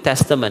the New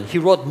Testament. He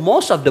wrote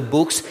most of the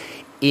books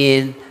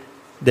in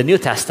the New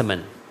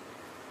Testament.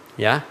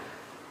 Yeah.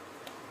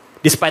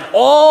 Despite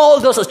all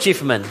those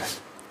achievements,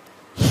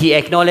 he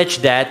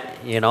acknowledged that,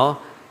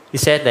 he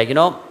said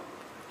that,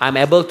 I'm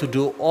able to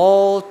do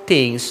all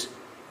things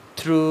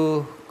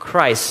through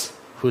Christ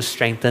who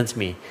strengthens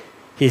me.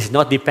 He's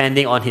not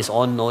depending on his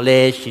own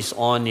knowledge, his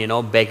own,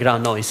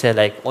 background. No, he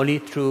said only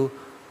through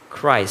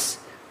Christ.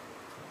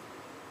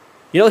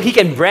 He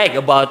can brag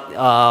about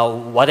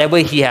whatever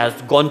he has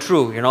gone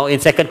through. In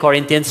 2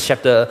 Corinthians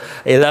chapter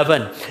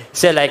 11, he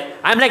said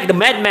I'm like the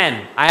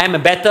madman. I am a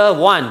better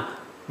one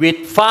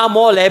with far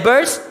more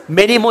labors,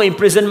 many more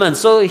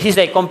imprisonments. So he's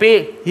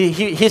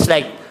he's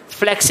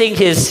flexing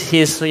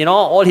his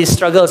all his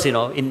struggles,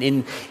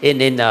 in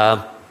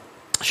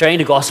sharing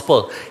the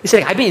gospel. He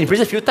said, I've been in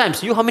prison a few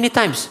times. You, how many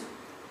times?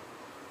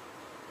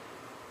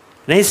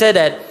 And he said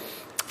that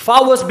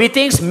far worse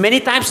beatings, many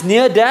times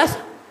near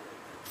death.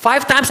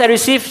 5 times I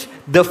received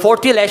the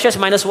 40 lashes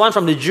minus 1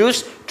 from the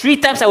Jews. 3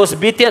 times I was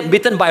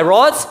beaten by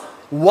rods.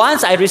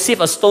 Once I received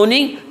a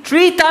stoning,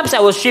 3 times I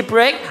was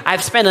shipwrecked.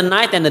 I've spent a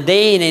night and a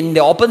day in the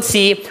open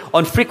sea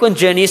on frequent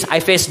journeys. I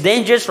faced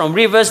dangers from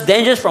rivers,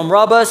 dangers from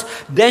robbers,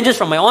 dangers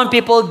from my own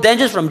people,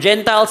 dangers from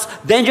Gentiles,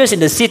 dangers in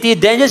the city,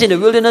 dangers in the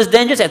wilderness,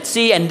 dangers at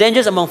sea, and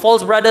dangers among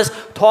false brothers,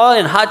 toil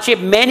and hardship,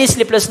 many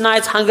sleepless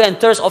nights, hunger and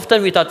thirst,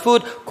 often without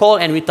food,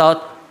 cold and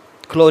without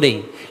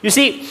clothing. You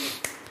see,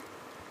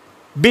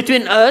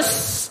 between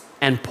us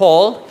and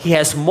Paul, he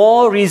has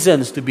more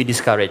reasons to be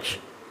discouraged.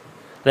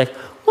 Like,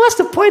 what's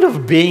the point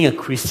of being a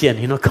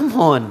Christian? Come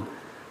on.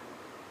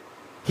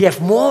 He has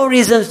more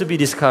reasons to be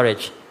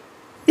discouraged.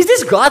 Is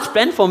this God's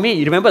plan for me?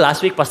 You remember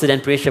last week, Pastor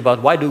Dan preached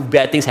about why do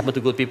bad things happen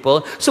to good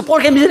people? So Paul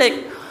can be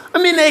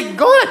like,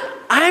 God,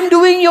 I'm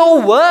doing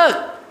your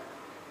work.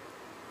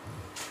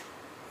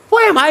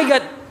 Why am I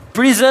got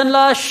prison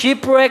lah,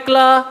 shipwreck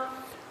lah,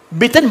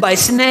 bitten by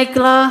snake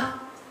lah?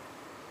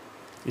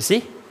 You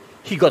see?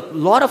 He got a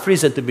lot of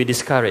reason to be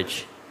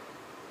discouraged.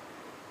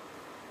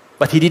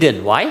 But he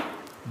didn't. Why?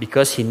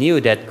 Because he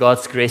knew that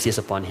God's grace is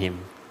upon him.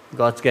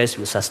 God's grace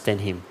will sustain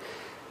him.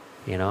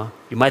 You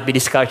might be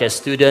discouraged as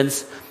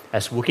students,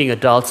 as working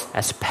adults,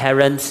 as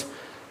parents.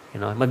 You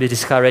might be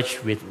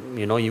discouraged with,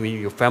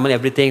 your family,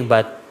 everything.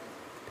 But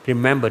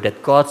remember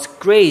that God's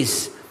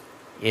grace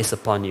is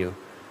upon you.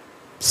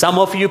 Some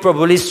of you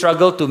probably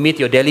struggle to meet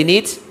your daily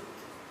needs.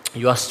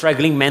 You are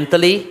struggling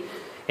mentally.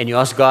 And you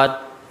ask God,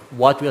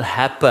 what will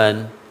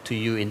happen to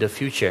you in the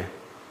future?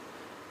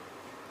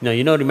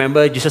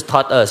 Remember Jesus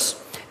taught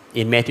us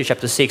in Matthew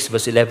chapter 6,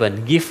 verse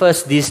 11, give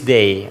us this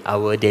day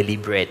our daily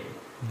bread.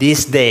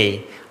 This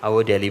day,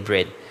 our daily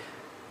bread.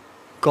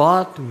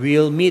 God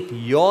will meet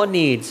your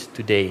needs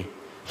today.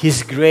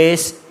 His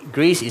grace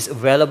is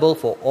available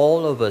for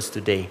all of us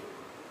today.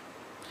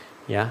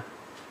 Yeah?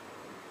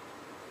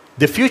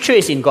 The future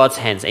is in God's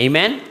hands.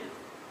 Amen?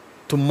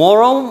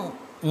 Tomorrow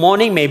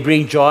morning may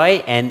bring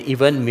joy and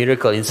even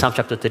miracle in Psalm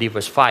chapter 30,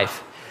 verse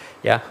 5.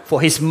 Yeah?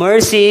 For His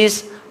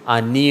mercies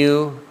are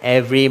new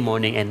every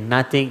morning, and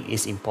nothing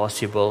is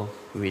impossible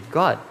with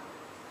God.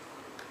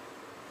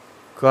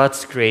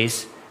 God's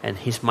grace and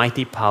His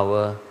mighty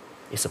power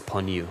is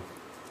upon you.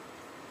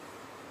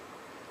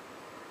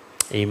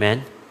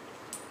 Amen.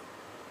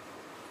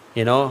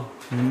 I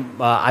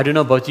don't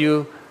know about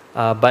you,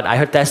 but I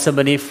heard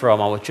testimony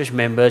from our church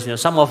members.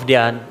 Some of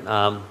their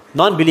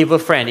non-believer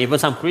friends, even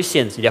some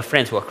Christians, their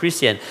friends who are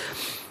Christian,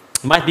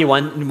 might be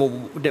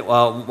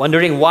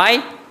wondering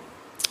why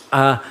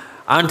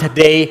aren't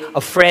they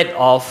afraid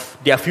of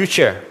their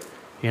future?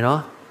 You're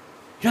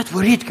not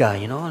worried ka?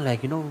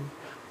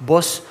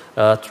 Boss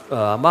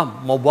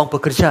mau buang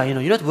pekerja,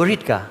 you're not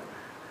worried ka?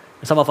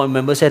 Some of our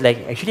members said,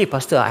 actually,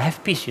 Pastor, I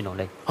have peace,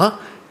 huh?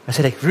 I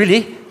said,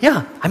 really?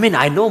 Yeah.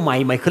 I know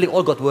my colleagues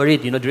all got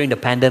worried, during the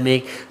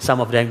pandemic.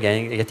 Some of them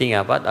getting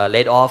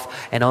laid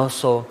off, and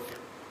also,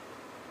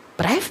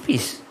 but I have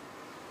peace.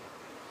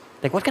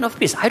 What kind of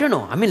peace? I don't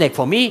know.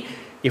 For me,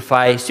 if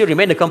I still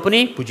remain in the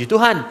company, puji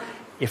Tuhan.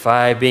 If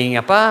I being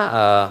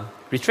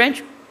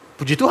retrenched,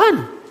 puji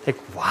Tuhan.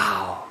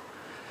 Wow.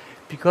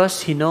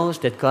 Because he knows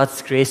that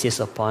God's grace is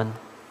upon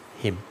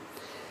him.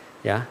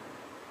 Yeah.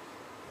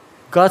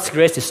 God's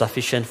grace is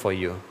sufficient for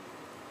you.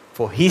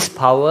 For His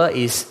power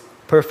is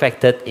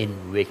perfected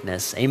in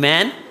weakness.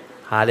 Amen?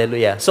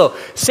 Hallelujah. So,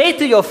 say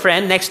to your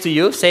friend next to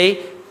you,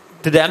 say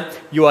to them,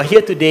 you are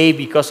here today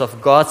because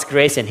of God's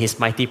grace and His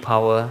mighty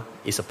power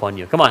is upon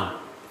you. Come on.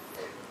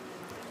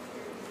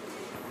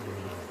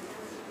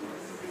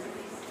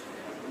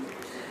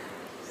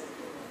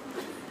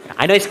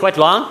 I know it's quite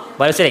long,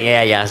 but I'm saying,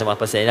 yeah, someone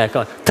say,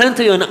 turn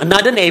to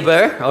another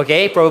neighbor,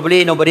 okay?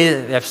 Probably nobody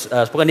has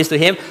spoken this to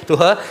him, to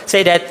her.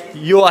 Say that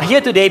you are here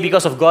today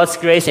because of God's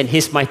grace and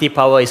His mighty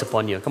power is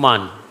upon you. Come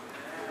on.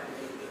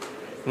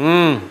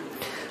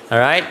 All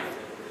right?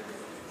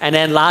 And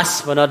then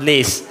last but not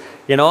least,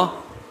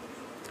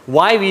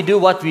 why we do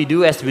what we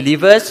do as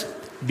believers?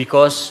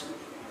 Because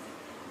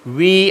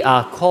we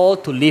are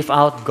called to live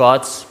out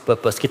God's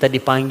purpose. Kita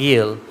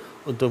dipanggil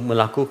untuk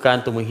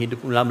melakukan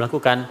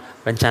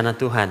rencana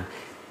Tuhan.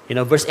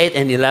 Verse 8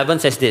 and 11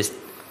 says this.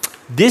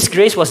 This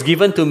grace was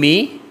given to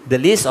me, the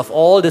least of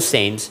all the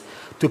saints,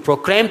 to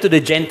proclaim to the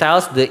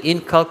Gentiles the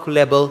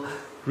incalculable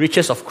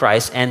riches of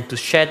Christ and to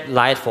shed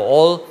light for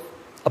all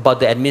about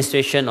the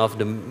administration of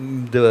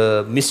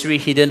the mystery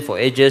hidden for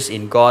ages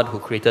in God who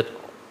created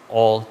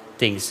all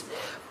things.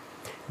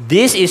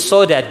 This is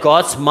so that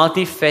God's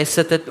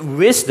multifaceted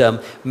wisdom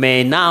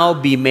may now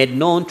be made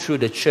known through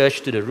the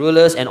church to the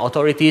rulers and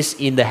authorities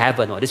in the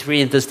heaven. Oh, this is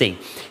really interesting.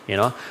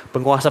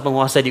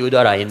 Penguasa-penguasa di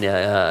udara in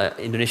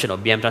Indonesian or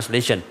BM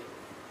translation.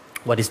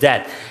 What is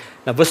that?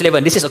 Now, verse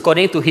 11. This is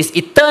according to His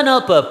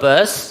eternal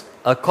purpose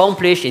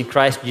accomplished in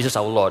Christ Jesus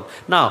our Lord.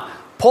 Now,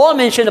 Paul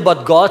mentioned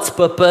about God's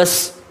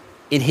purpose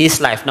in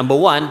his life. Number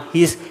one,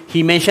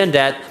 he mentioned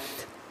that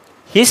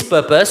his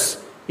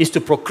purpose is to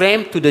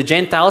proclaim to the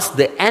Gentiles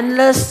the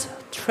endless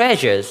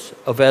treasures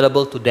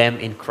available to them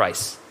in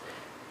Christ.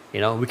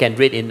 We can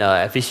read in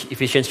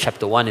Ephesians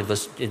chapter 1 and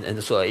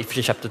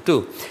Ephesians chapter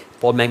 2.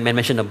 Paul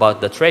mentioned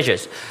about the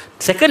treasures.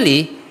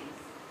 Secondly,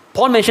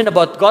 Paul mentioned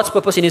about God's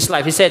purpose in his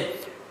life. He said,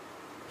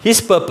 His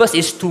purpose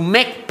is to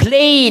make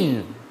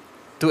plain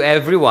to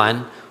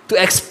everyone,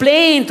 to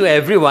explain to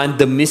everyone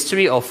the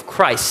mystery of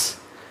Christ,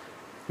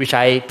 which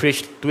I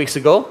preached 2 weeks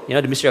ago,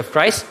 the mystery of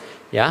Christ,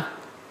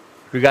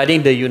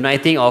 regarding the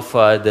uniting of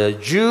the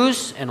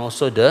Jews and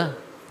also the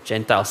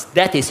Gentiles.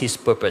 That is his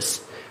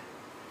purpose.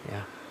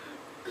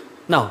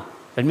 Now,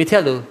 let me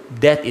tell you,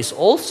 that is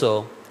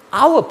also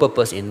our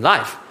purpose in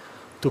life,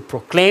 to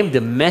proclaim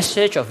the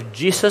message of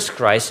Jesus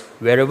Christ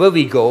wherever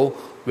we go,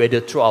 whether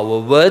through our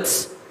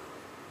words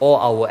or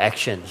our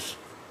actions.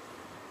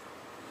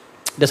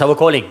 That's our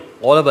calling.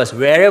 All of us,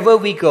 wherever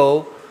we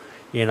go,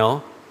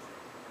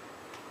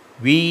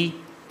 we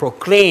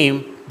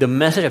proclaim the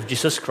message of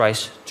Jesus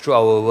Christ through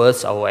our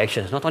words, our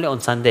actions. Not only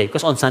on Sunday,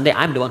 because on Sunday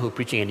I'm the one who's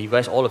preaching and you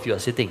guys, all of you are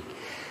sitting.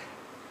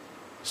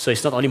 So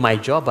it's not only my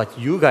job, but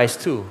you guys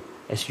too.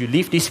 As you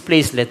leave this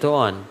place later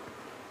on,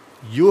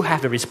 you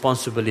have the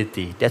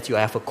responsibility, that you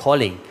have a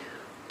calling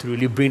to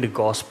really bring the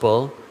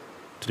gospel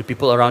to the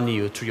people around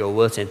you through your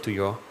words and through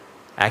your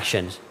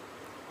actions.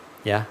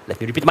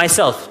 Let me repeat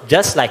myself.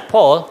 Just like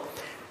Paul,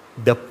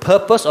 the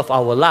purpose of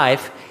our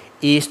life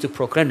is to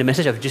proclaim the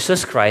message of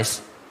Jesus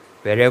Christ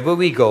wherever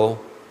we go,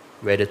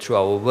 whether through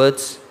our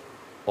words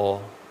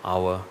or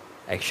our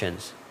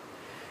actions.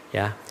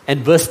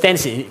 And verse 10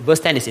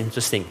 is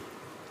interesting.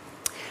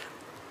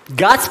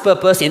 God's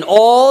purpose in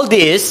all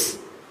this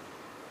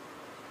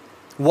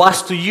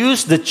was to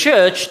use the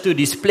church to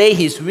display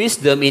his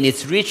wisdom in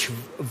its rich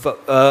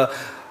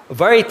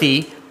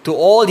variety to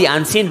all the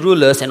unseen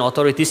rulers and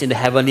authorities in the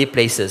heavenly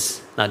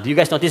places. Now, do you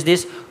guys notice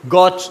this?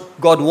 God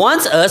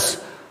wants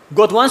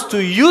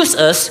to use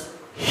us,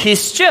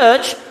 his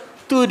church,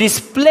 to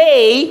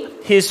display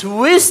his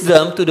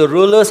wisdom to the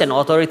rulers and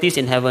authorities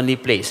in heavenly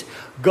place.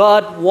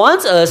 God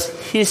wants us,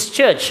 his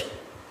church.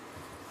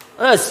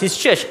 His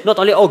church. Not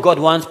only, God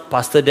wants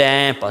Pastor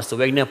Dan, Pastor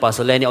Wagner,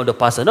 Pastor Lenny, or the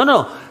pastor.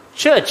 No.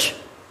 Church.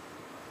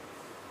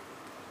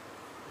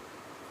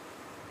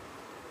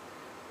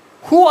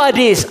 Who are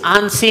these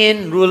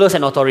unseen rulers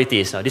and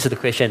authorities? Now, this is the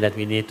question that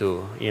we need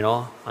to,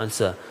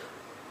 answer.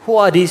 Who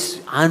are these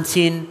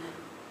unseen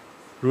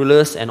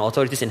rulers and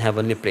authorities in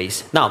heavenly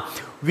place? Now,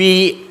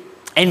 we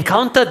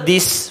encountered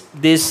these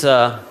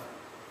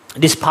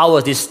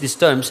powers, these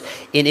terms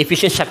in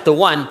Ephesians chapter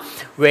 1,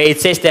 where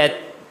it says that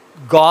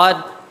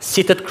God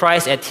seated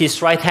Christ at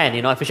his right hand.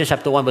 Ephesians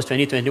chapter 1 verse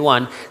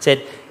 20-21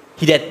 said,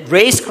 he that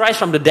raised Christ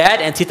from the dead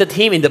and seated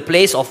him in the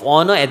place of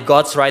honor at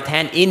God's right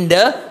hand in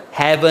the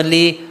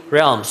heavenly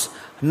realms.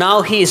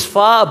 Now he is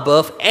far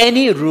above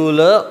any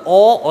ruler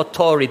or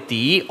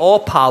authority or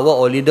power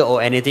or leader or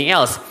anything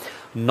else,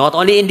 not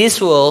only in this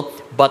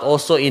world, but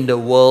also in the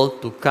world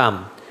to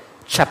come.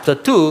 Chapter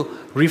 2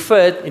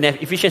 in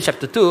Ephesians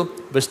chapter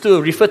 2, verse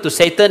 2, referred to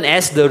Satan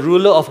as the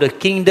ruler of the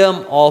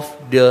kingdom of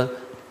the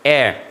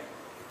air.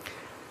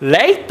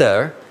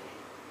 Later,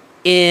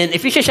 in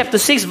Ephesians chapter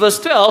 6, verse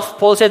 12,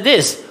 Paul said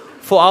this,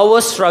 for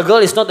our struggle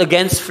is not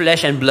against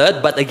flesh and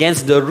blood, but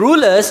against the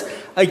rulers,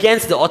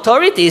 against the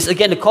authorities,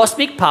 against the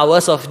cosmic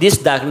powers of this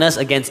darkness,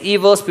 against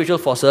evil spiritual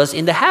forces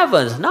in the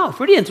heavens. Now,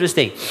 pretty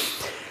interesting.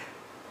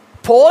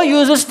 Paul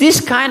uses this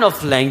kind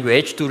of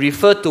language to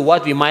refer to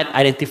what we might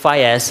identify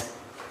as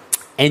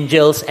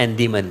angels and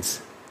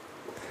demons.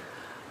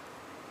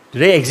 Do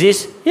they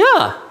exist?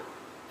 Yeah.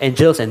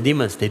 Angels and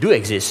demons, they do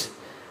exist.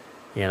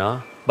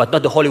 But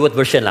not the Hollywood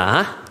version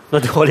lah,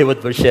 Not the Hollywood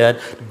version,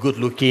 good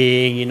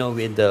looking,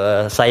 with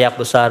the sayap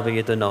besar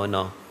begitu.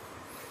 No.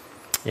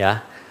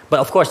 But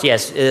of course,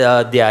 yes,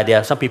 there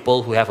are some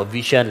people who have a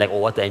vision like,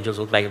 what the angels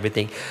look like,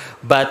 everything.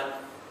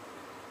 But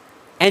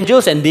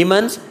angels and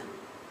demons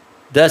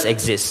does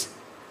exist.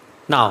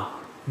 Now,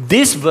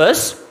 this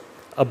verse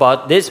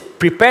about this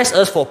prepares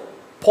us for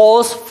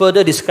Paul's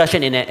further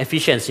discussion in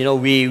Ephesians.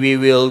 We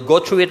will go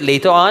through it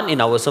later on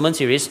in our sermon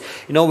series,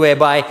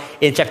 whereby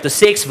in chapter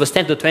 6, verse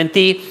 10 to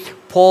 20,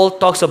 Paul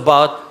talks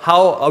about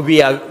how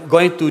we are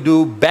going to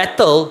do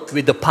battle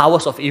with the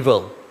powers of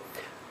evil.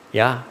 We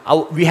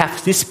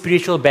have this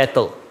spiritual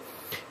battle.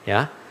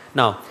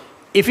 Now,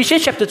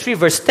 Ephesians chapter 3,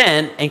 verse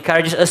 10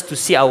 encourages us to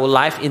see our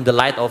life in the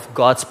light of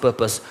God's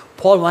purpose.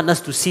 Paul wants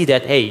us to see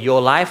that,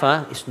 your life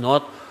is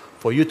not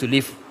for you to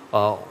live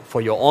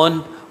for your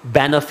own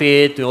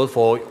benefit,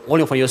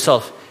 only for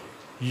yourself.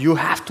 You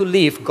have to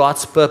live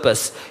God's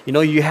purpose.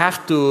 You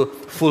have to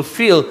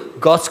fulfill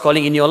God's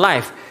calling in your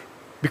life.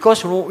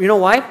 Because,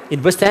 why? In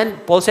verse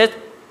 10, Paul said,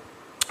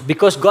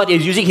 because God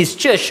is using his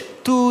church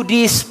to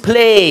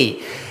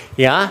display,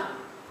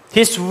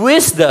 his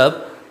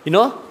wisdom,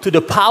 to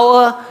the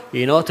power,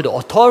 to the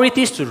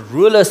authorities, to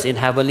rulers in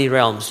heavenly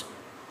realms.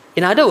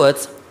 In other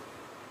words,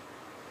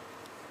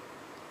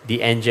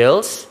 the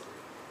angels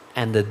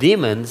and the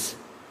demons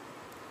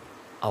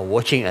are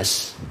watching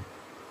us,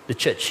 the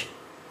church.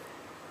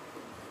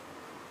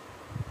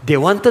 They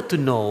wanted to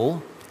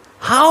know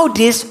how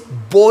this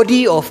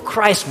body of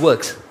Christ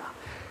works.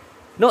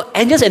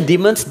 Angels and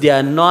demons, they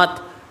are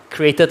not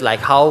created like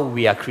how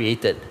we are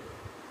created.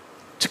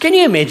 So can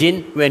you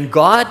imagine when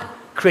God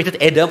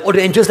created Adam, or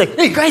the angels like,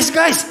 hey guys,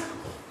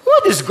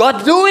 what is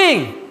God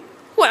doing?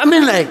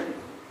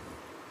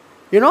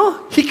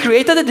 He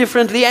created it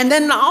differently, and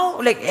then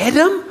now, like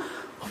Adam,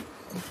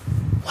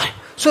 what?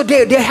 So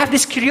they have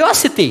this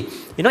curiosity.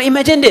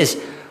 Imagine this.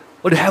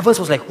 Well, the heavens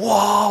was like,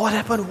 whoa, what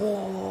happened?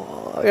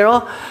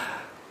 Whoa,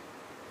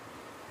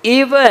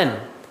 Even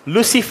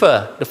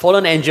Lucifer, the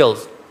fallen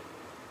angels,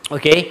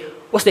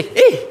 was like,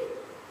 hey,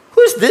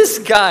 who's this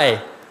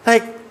guy?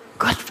 Like,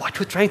 God, what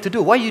you trying to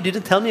do? Why you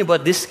didn't tell me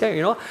about this guy?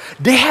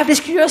 They have this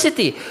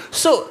curiosity.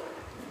 So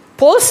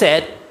Paul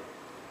said,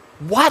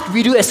 what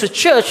we do as a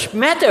church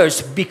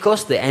matters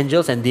because the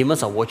angels and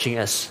demons are watching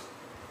us.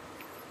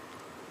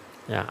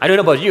 Yeah, I don't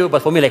know about you,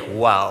 but for me, like,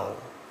 wow,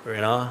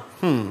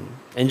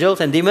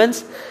 angels and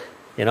demons,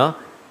 you're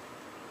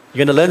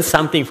going to learn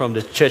something from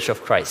the Church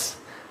of Christ.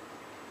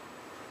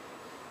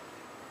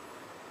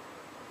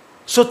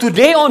 So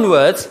today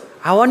onwards,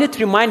 I want you to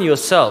remind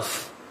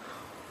yourself,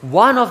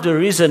 one of the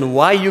reasons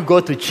why you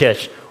go to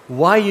church,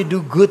 why you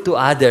do good to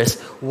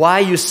others, why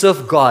you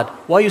serve God,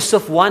 why you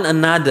serve one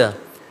another,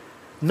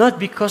 not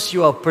because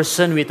you are a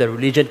person with a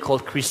religion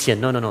called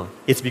Christian. No.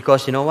 It's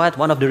because, you know what?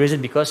 One of the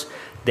reasons because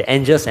the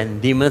angels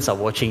and demons are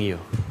watching you.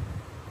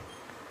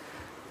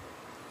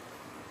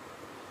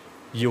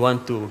 You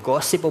want to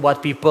gossip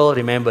about people,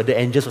 remember the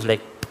angels was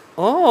like,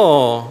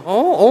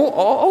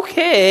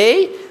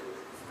 okay.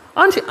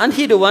 Aren't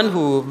he the one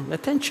who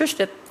attended church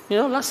that,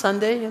 last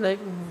Sunday? But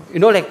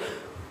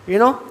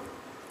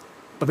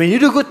when you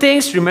do good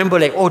things, remember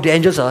the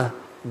angels are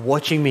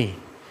watching me.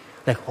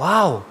 Like,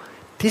 wow,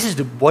 this is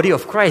the body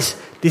of Christ.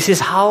 This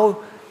is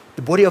how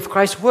the body of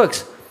Christ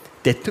works.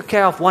 They took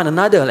care of one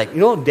another.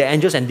 The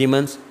angels and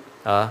demons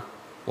are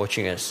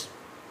watching us.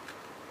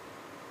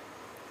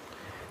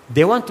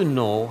 They want to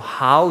know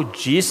how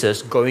Jesus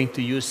is going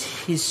to use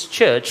his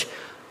church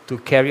to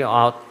carry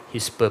out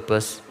his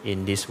purpose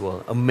in this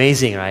world.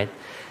 Amazing, right?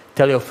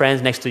 Tell your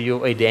friends next to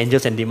you, hey, the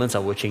angels and demons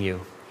are watching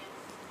you.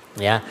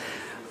 Yeah.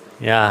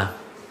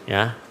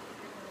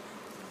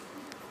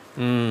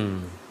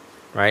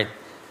 Right?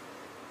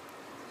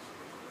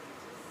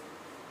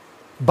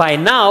 By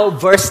now,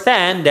 verse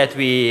 10 that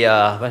we,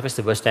 what was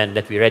the verse 10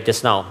 that we read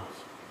just now?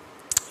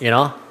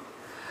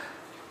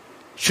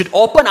 Should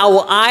open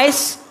our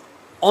eyes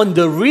on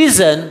the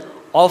reason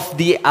of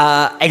the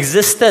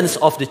existence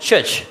of the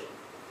church.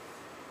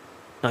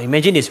 Now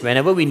imagine this,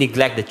 whenever we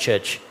neglect the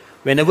church,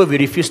 whenever we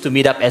refuse to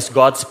meet up as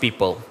God's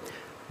people,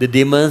 the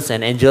demons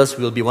and angels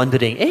will be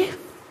wondering,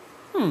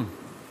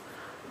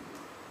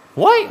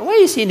 why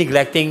is he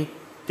neglecting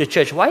the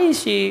church? Why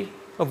is he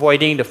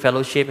avoiding the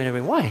fellowship and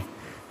everything? Why?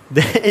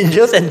 The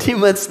angels and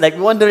demons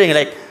wondering,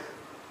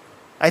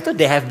 I thought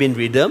they have been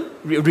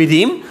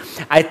redeemed.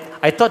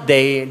 I thought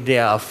they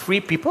are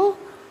free people.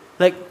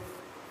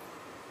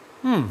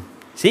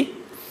 See?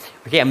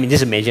 Okay, I mean,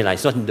 just imagine,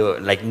 it's not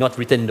not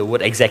written in the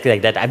word exactly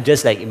like that. I'm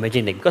just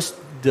imagining, because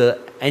the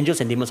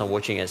angels and demons are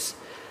watching us.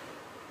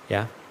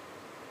 Yeah.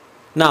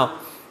 Now,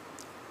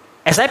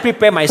 as I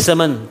prepare my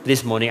sermon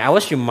this morning, I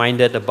was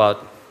reminded about.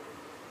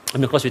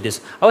 I'm going to close with this.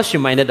 I was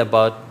reminded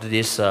about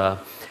this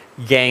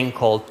gang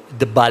called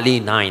the Bali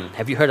 9.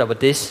 Have you heard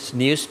about this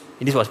news?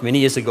 This was many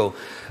years ago.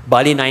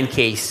 Bali 9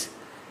 case,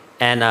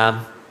 and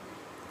I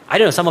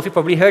don't know. Some of you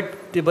probably heard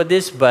about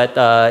this, but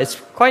it's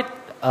quite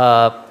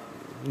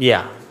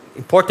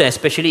important,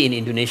 especially in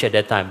Indonesia at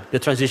that time. The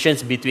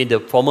transitions between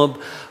the former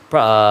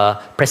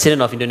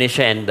president of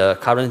Indonesia and the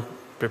current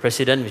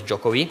president, with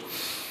Jokowi.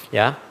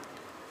 Yeah.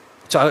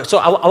 So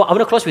I want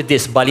to close with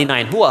this, Bali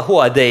 9. Who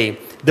are they?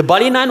 The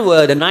Bali 9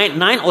 were the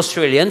nine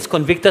Australians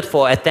convicted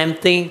for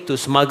attempting to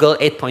smuggle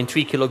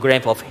 8.3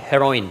 kilograms of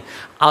heroin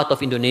out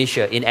of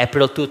Indonesia in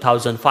April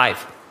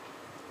 2005.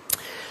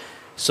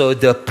 So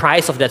the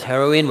price of that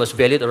heroin was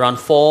valued around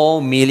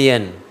 4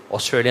 million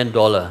Australian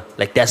dollar.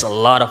 That's a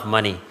lot of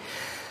money.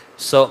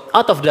 So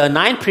out of the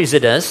 9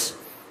 prisoners,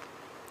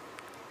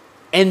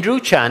 Andrew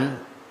Chan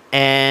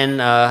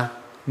and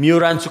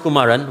Muran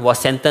Sukumaran was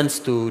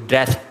sentenced to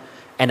death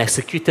and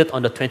executed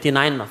on the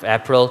 29th of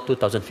April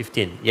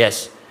 2015.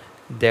 Yes,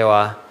 they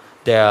are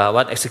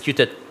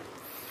executed.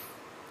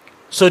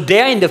 So they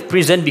are in the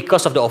prison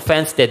because of the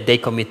offense that they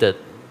committed.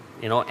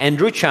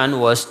 Andrew Chan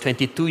was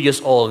 22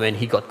 years old when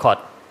he got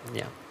caught.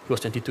 Yeah, he was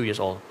 22 years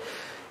old.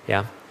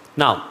 Yeah.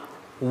 Now,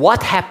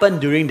 what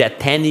happened during that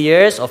 10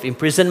 years of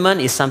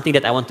imprisonment is something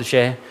that I want to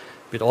share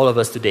with all of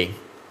us today.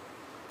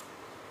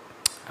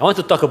 I want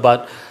to talk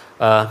about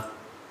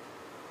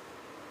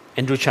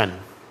Andrew Chan.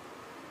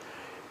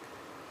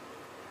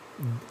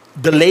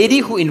 The lady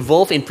who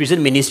involved in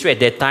prison ministry at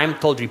that time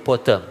told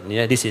reporter,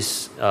 this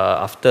is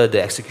after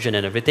the execution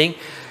and everything,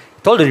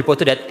 told the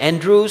reporter that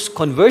Andrew's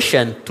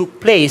conversion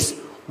took place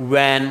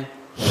when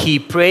he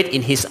prayed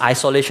in his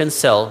isolation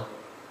cell.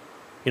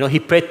 He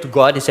prayed to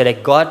God. He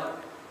said, God,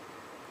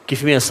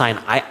 give me a sign.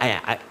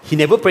 He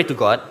never prayed to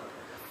God.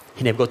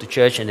 He never go to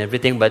church and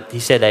everything, but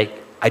he said,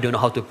 I don't know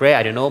how to pray.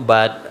 I don't know,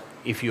 but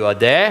if you are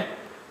there,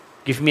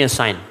 give me a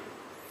sign.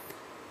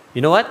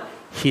 You know what?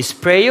 His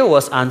prayer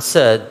was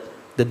answered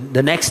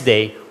the next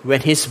day when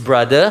his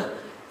brother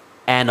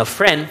and a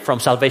friend from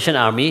Salvation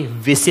Army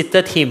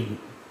visited him.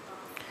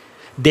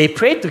 They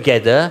prayed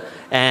together,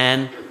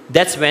 and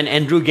that's when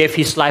Andrew gave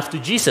his life to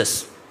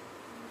Jesus.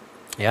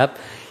 Yep.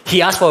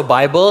 He asked for a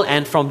Bible,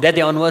 and from that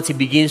day onwards, he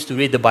begins to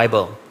read the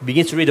Bible.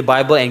 Begins to read the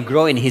Bible and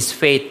grow in his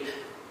faith.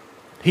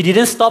 He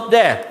didn't stop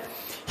there.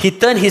 He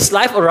turned his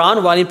life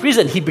around while in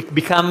prison. He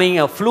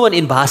becoming fluent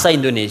in Bahasa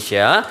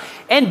Indonesia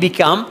and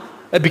became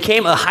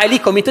a highly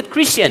committed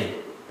Christian.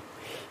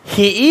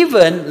 He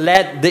even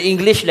led the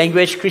English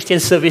language Christian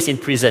service in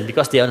prison,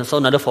 because there are also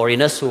another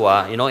foreigners who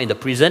are, in the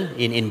prison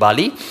in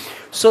Bali.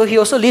 So he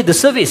also led the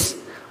service.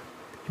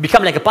 He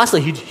became like a pastor.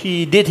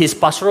 He did his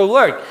pastoral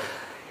work,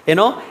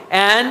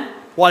 And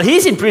while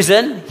he's in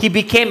prison, he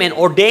became an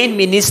ordained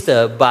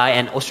minister by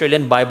an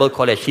Australian Bible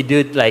college. He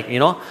did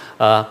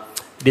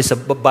this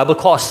Bible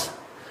course.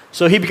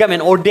 So he became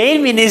an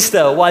ordained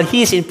minister while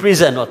he's in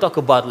prison. Talk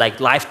about like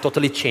life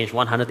totally changed,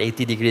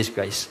 180 degrees,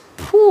 guys.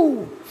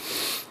 Whew.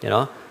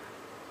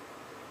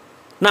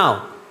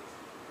 Now,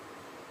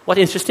 what's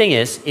interesting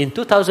is, in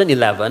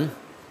 2011,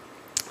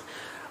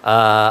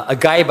 a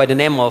guy by the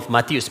name of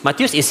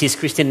Matthias is his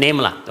Christian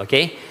name,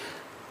 okay,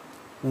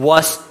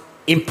 was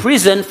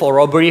imprisoned for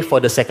robbery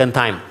for the second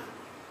time.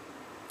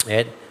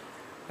 Right?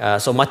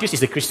 So Matthias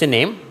is the Christian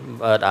name,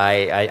 but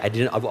I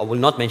will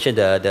not mention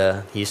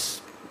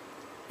his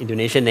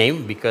Indonesian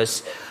name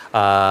because it's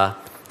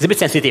a bit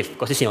sensitive,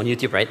 because it's on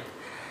YouTube, right?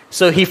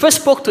 So he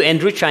first spoke to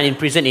Andrew Chan in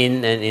prison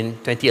in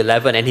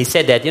 2011, and he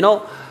said that,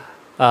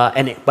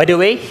 and by the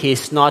way,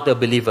 he's not a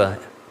believer.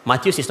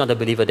 Matthias is not a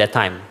believer at that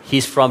time.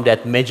 He's from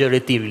that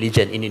majority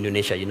religion in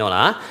Indonesia,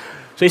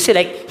 So he said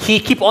he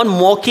keep on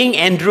mocking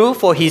Andrew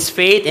for his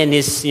faith and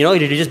his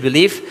religious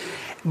belief,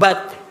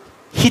 but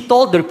he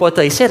told the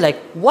reporter, he said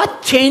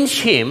what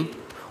changed him,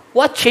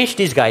 what changed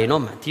this guy,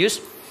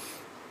 Matthias,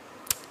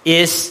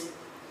 is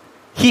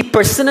he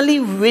personally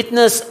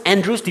witnessed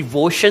Andrew's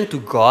devotion to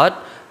God.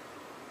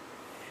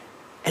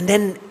 And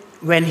then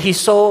when he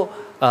saw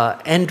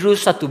Andrew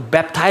start to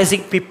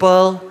baptizing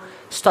people,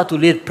 start to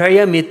lead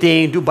prayer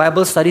meeting, do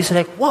Bible studies,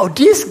 wow,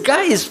 this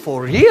guy is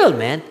for real,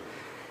 man.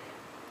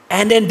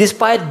 And then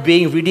despite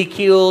being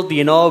ridiculed,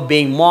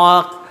 being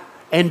mocked,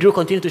 Andrew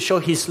continued to show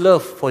his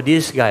love for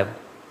this guy,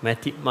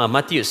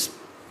 Matthias.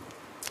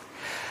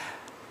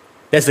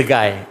 That's the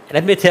guy.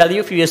 Let me tell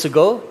you, a few years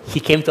ago, he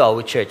came to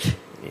our church.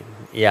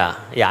 Yeah.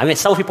 I mean,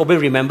 some of you probably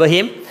remember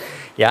him.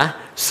 Yeah.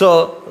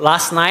 So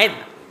last night,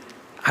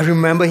 I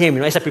remember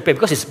him. As I prepared,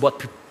 because it's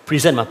about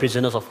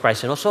prisoners of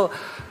Christ. So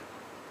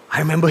I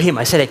remember him.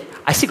 I said,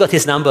 I still got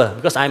his number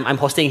because I'm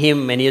hosting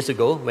him many years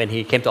ago when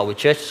he came to our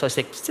church. So I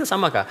said, still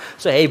sama ka?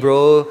 So hey,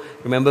 bro,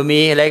 remember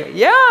me?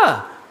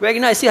 Yeah,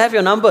 Regina, I still have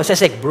your number. So I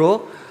said,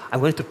 bro, I'm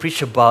going to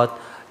preach about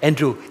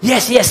Andrew.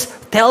 Yes,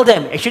 tell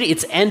them. Actually,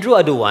 it's Andrew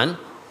are the one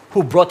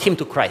who brought him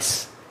to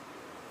Christ.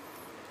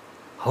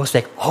 I was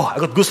I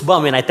got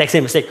goosebumps when I texted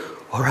him. I said,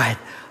 all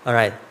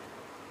right.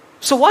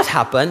 So what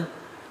happened?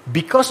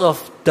 Because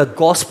of the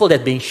gospel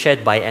that being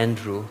shared by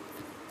Andrew,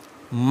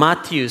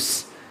 Matthew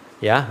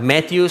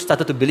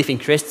started to believe in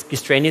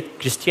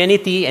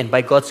Christianity, and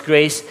by God's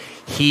grace,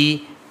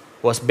 he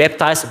was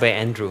baptized by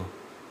Andrew.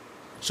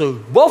 So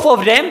both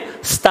of them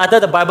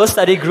started a Bible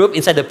study group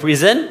inside the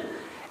prison,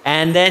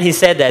 and then he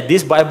said that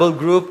this Bible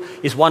group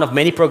is one of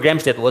many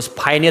programs that was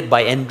pioneered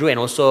by Andrew and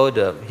also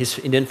his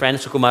Indian friend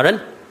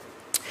Sukumaran.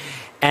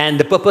 And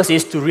the purpose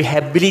is to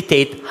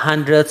rehabilitate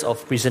hundreds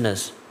of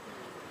prisoners.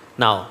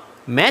 Now,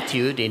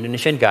 Matthew, the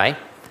Indonesian guy,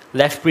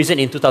 left prison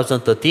in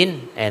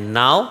 2013 and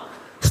now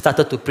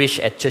started to preach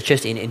at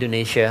churches in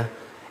Indonesia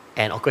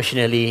and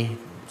occasionally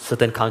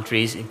certain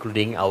countries,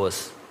 including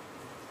ours.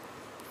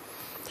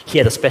 He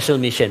had a special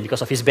mission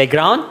because of his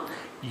background.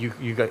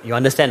 You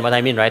understand what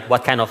I mean, right?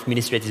 What kind of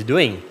ministry he's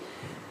doing.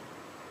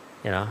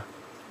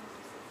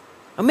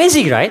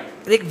 Amazing, right?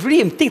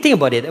 Really, think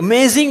about it.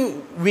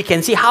 Amazing, we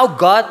can see how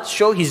God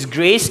showed His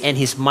grace and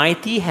His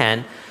mighty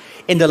hand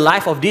in the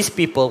life of these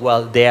people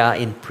while they are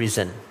in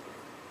prison.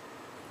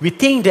 We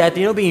think that,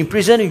 being in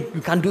prison,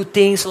 you can't do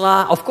things.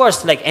 Of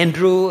course, like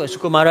Andrew,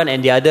 Sukumaran,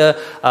 and the other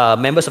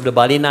members of the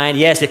Bali Nine,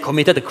 yes, they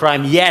committed a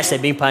crime. Yes, they're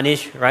being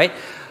punished, right?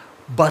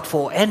 But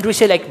for Andrew, he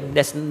said,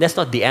 that's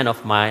not the end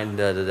of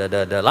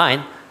the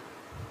line.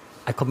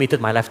 I committed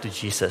my life to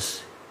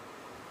Jesus.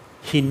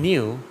 He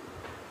knew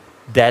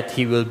that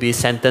he will be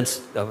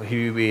sentenced,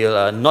 he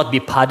will not be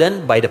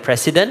pardoned by the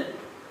president.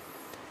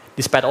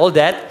 Despite all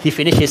that, he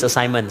finished his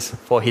assignments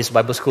for his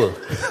Bible school.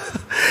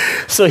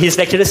 So his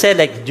lecturer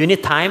said, do you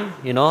need time,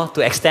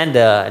 to extend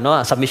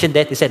the submission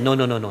date? He said, no,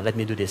 let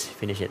me do this,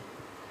 finish it.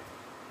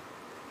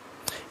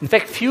 In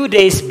fact, few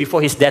days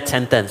before his death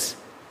sentence,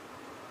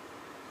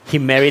 he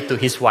married to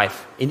his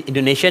wife, an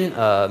Indonesian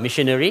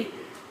missionary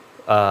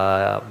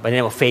by the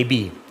name of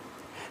Fabi.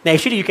 Now,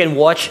 actually, you can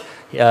watch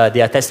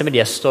their testimony,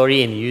 their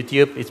story in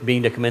YouTube. It's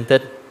being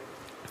documented.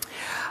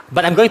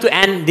 But I'm going to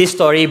end this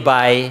story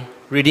by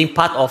reading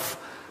part of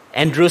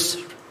Andrew's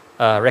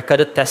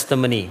recorded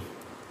testimony.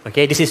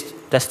 Okay, this is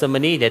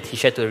testimony that he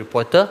shared to a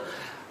reporter.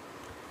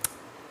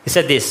 He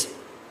said this: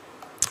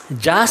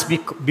 just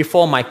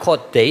before my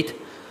court date,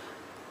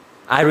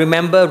 I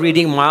remember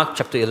reading Mark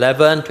chapter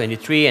 11,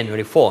 23, and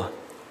 24.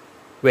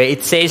 where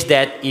it says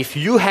that if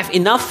you have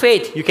enough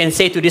faith, you can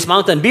say to this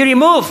mountain, be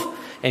removed,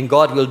 and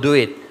God will do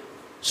it.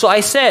 So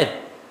I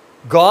said,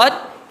 God,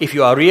 if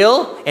you are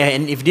real,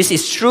 and if this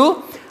is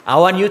true, I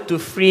want you to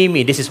free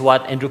me. This is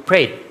what Andrew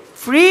prayed.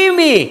 Free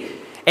me.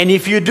 And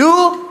if you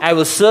do, I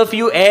will serve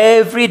you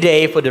every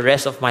day for the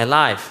rest of my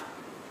life.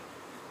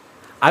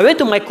 I went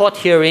to my court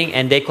hearing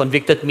and they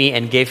convicted me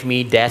and gave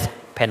me death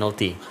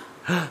penalty.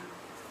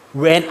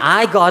 When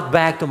I got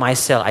back to my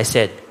cell, I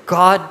said,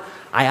 God,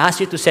 I asked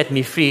you to set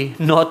me free,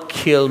 not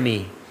kill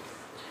me.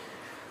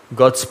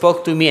 God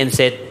spoke to me and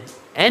said,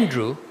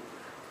 Andrew,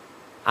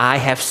 I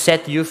have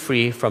set you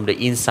free from the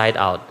inside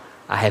out.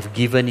 I have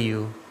given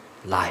you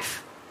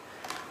life.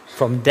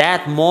 From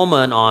that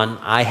moment on,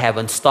 I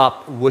haven't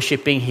stopped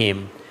worshiping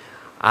Him.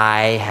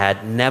 I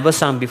had never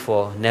sung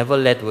before, never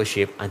led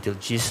worship until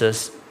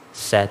Jesus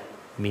set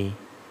me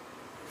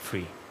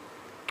free.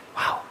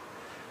 Wow.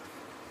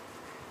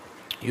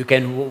 You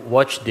can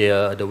watch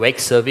the wake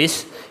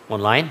service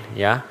online.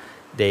 Yeah,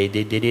 they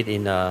did it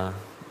in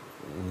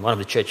one of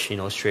the church in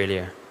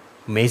Australia.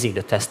 Amazing,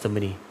 the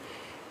testimony.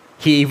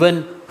 He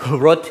even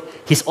wrote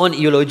his own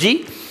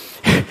eulogy,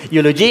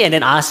 and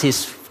then asked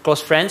his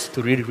close friends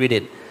to read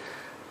it.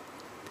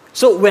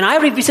 So when I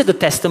revisit the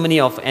testimony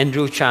of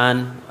Andrew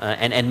Chan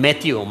and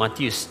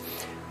Matthews,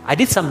 I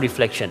did some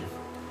reflection.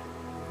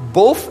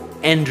 Both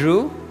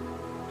Andrew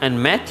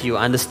and Matthew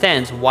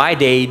understands why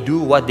they do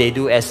what they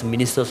do as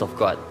ministers of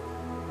God.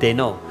 They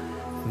know.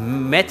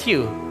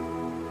 Matthew,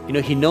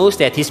 he knows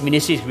that his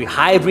ministry is a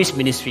high-risk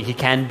ministry. He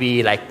can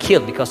be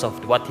killed because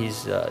of what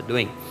he's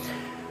doing.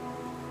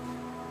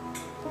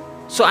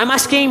 So I'm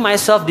asking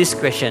myself this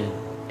question,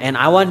 and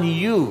I want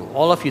you,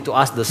 all of you, to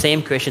ask the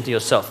same question to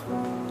yourself.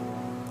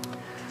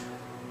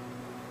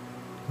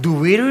 Do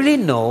we really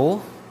know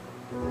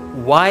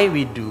why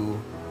we do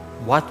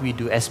what we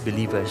do as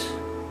believers?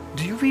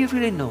 Do we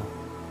really know?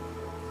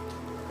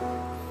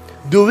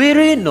 Do we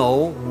really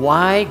know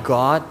why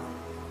God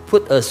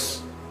put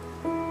us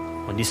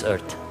on this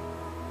earth?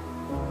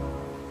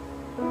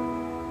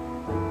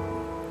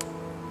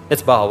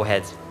 Let's bow our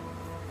heads.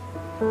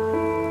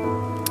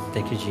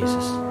 Thank you,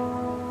 Jesus.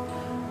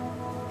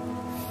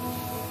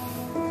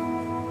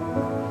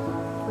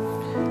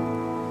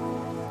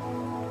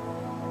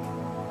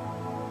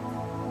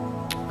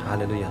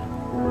 Hallelujah.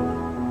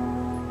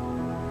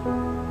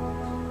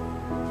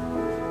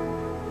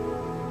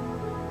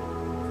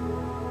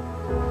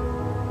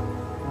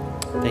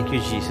 Thank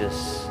you,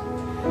 Jesus.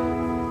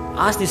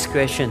 Ask this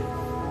question.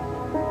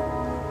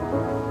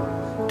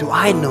 Do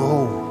I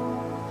know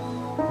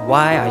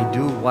why I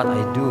do what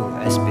I do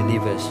as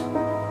believers?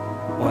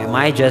 Or am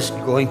I just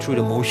going through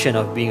the motion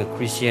of being a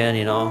Christian,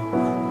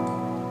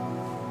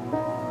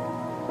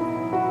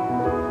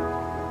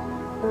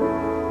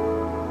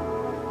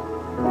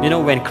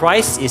 When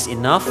Christ is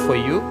enough for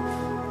you,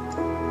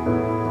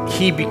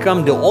 He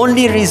becomes the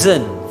only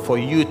reason for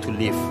you to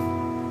live.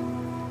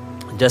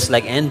 Just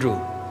like Andrew.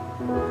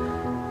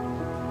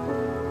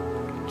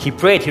 He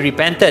prayed, he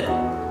repented.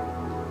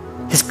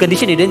 His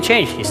condition didn't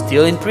change. He's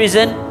still in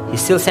prison.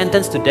 He's still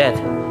sentenced to death.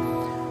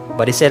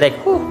 But he said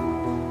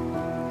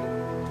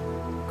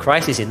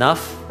Christ is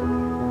enough.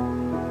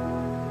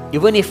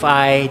 Even if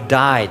I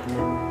died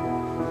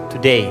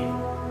today,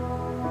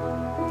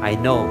 I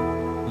know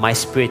my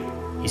spirit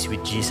is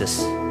with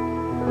Jesus.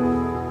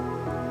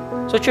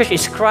 So church,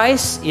 is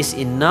Christ is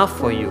enough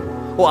for you?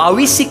 Or are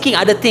we seeking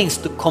other things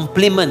to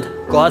complement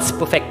God's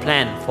perfect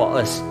plan for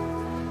us?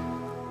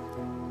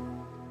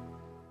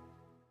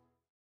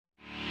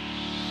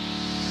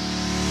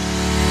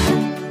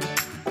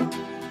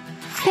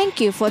 Thank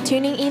you for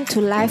tuning in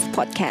to Live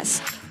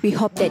Podcast. We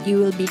hope that you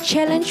will be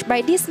challenged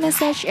by this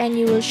message and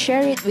you will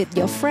share it with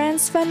your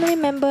friends, family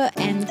member,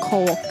 and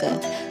co-worker.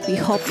 We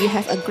hope you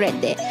have a great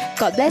day.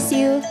 God bless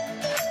you.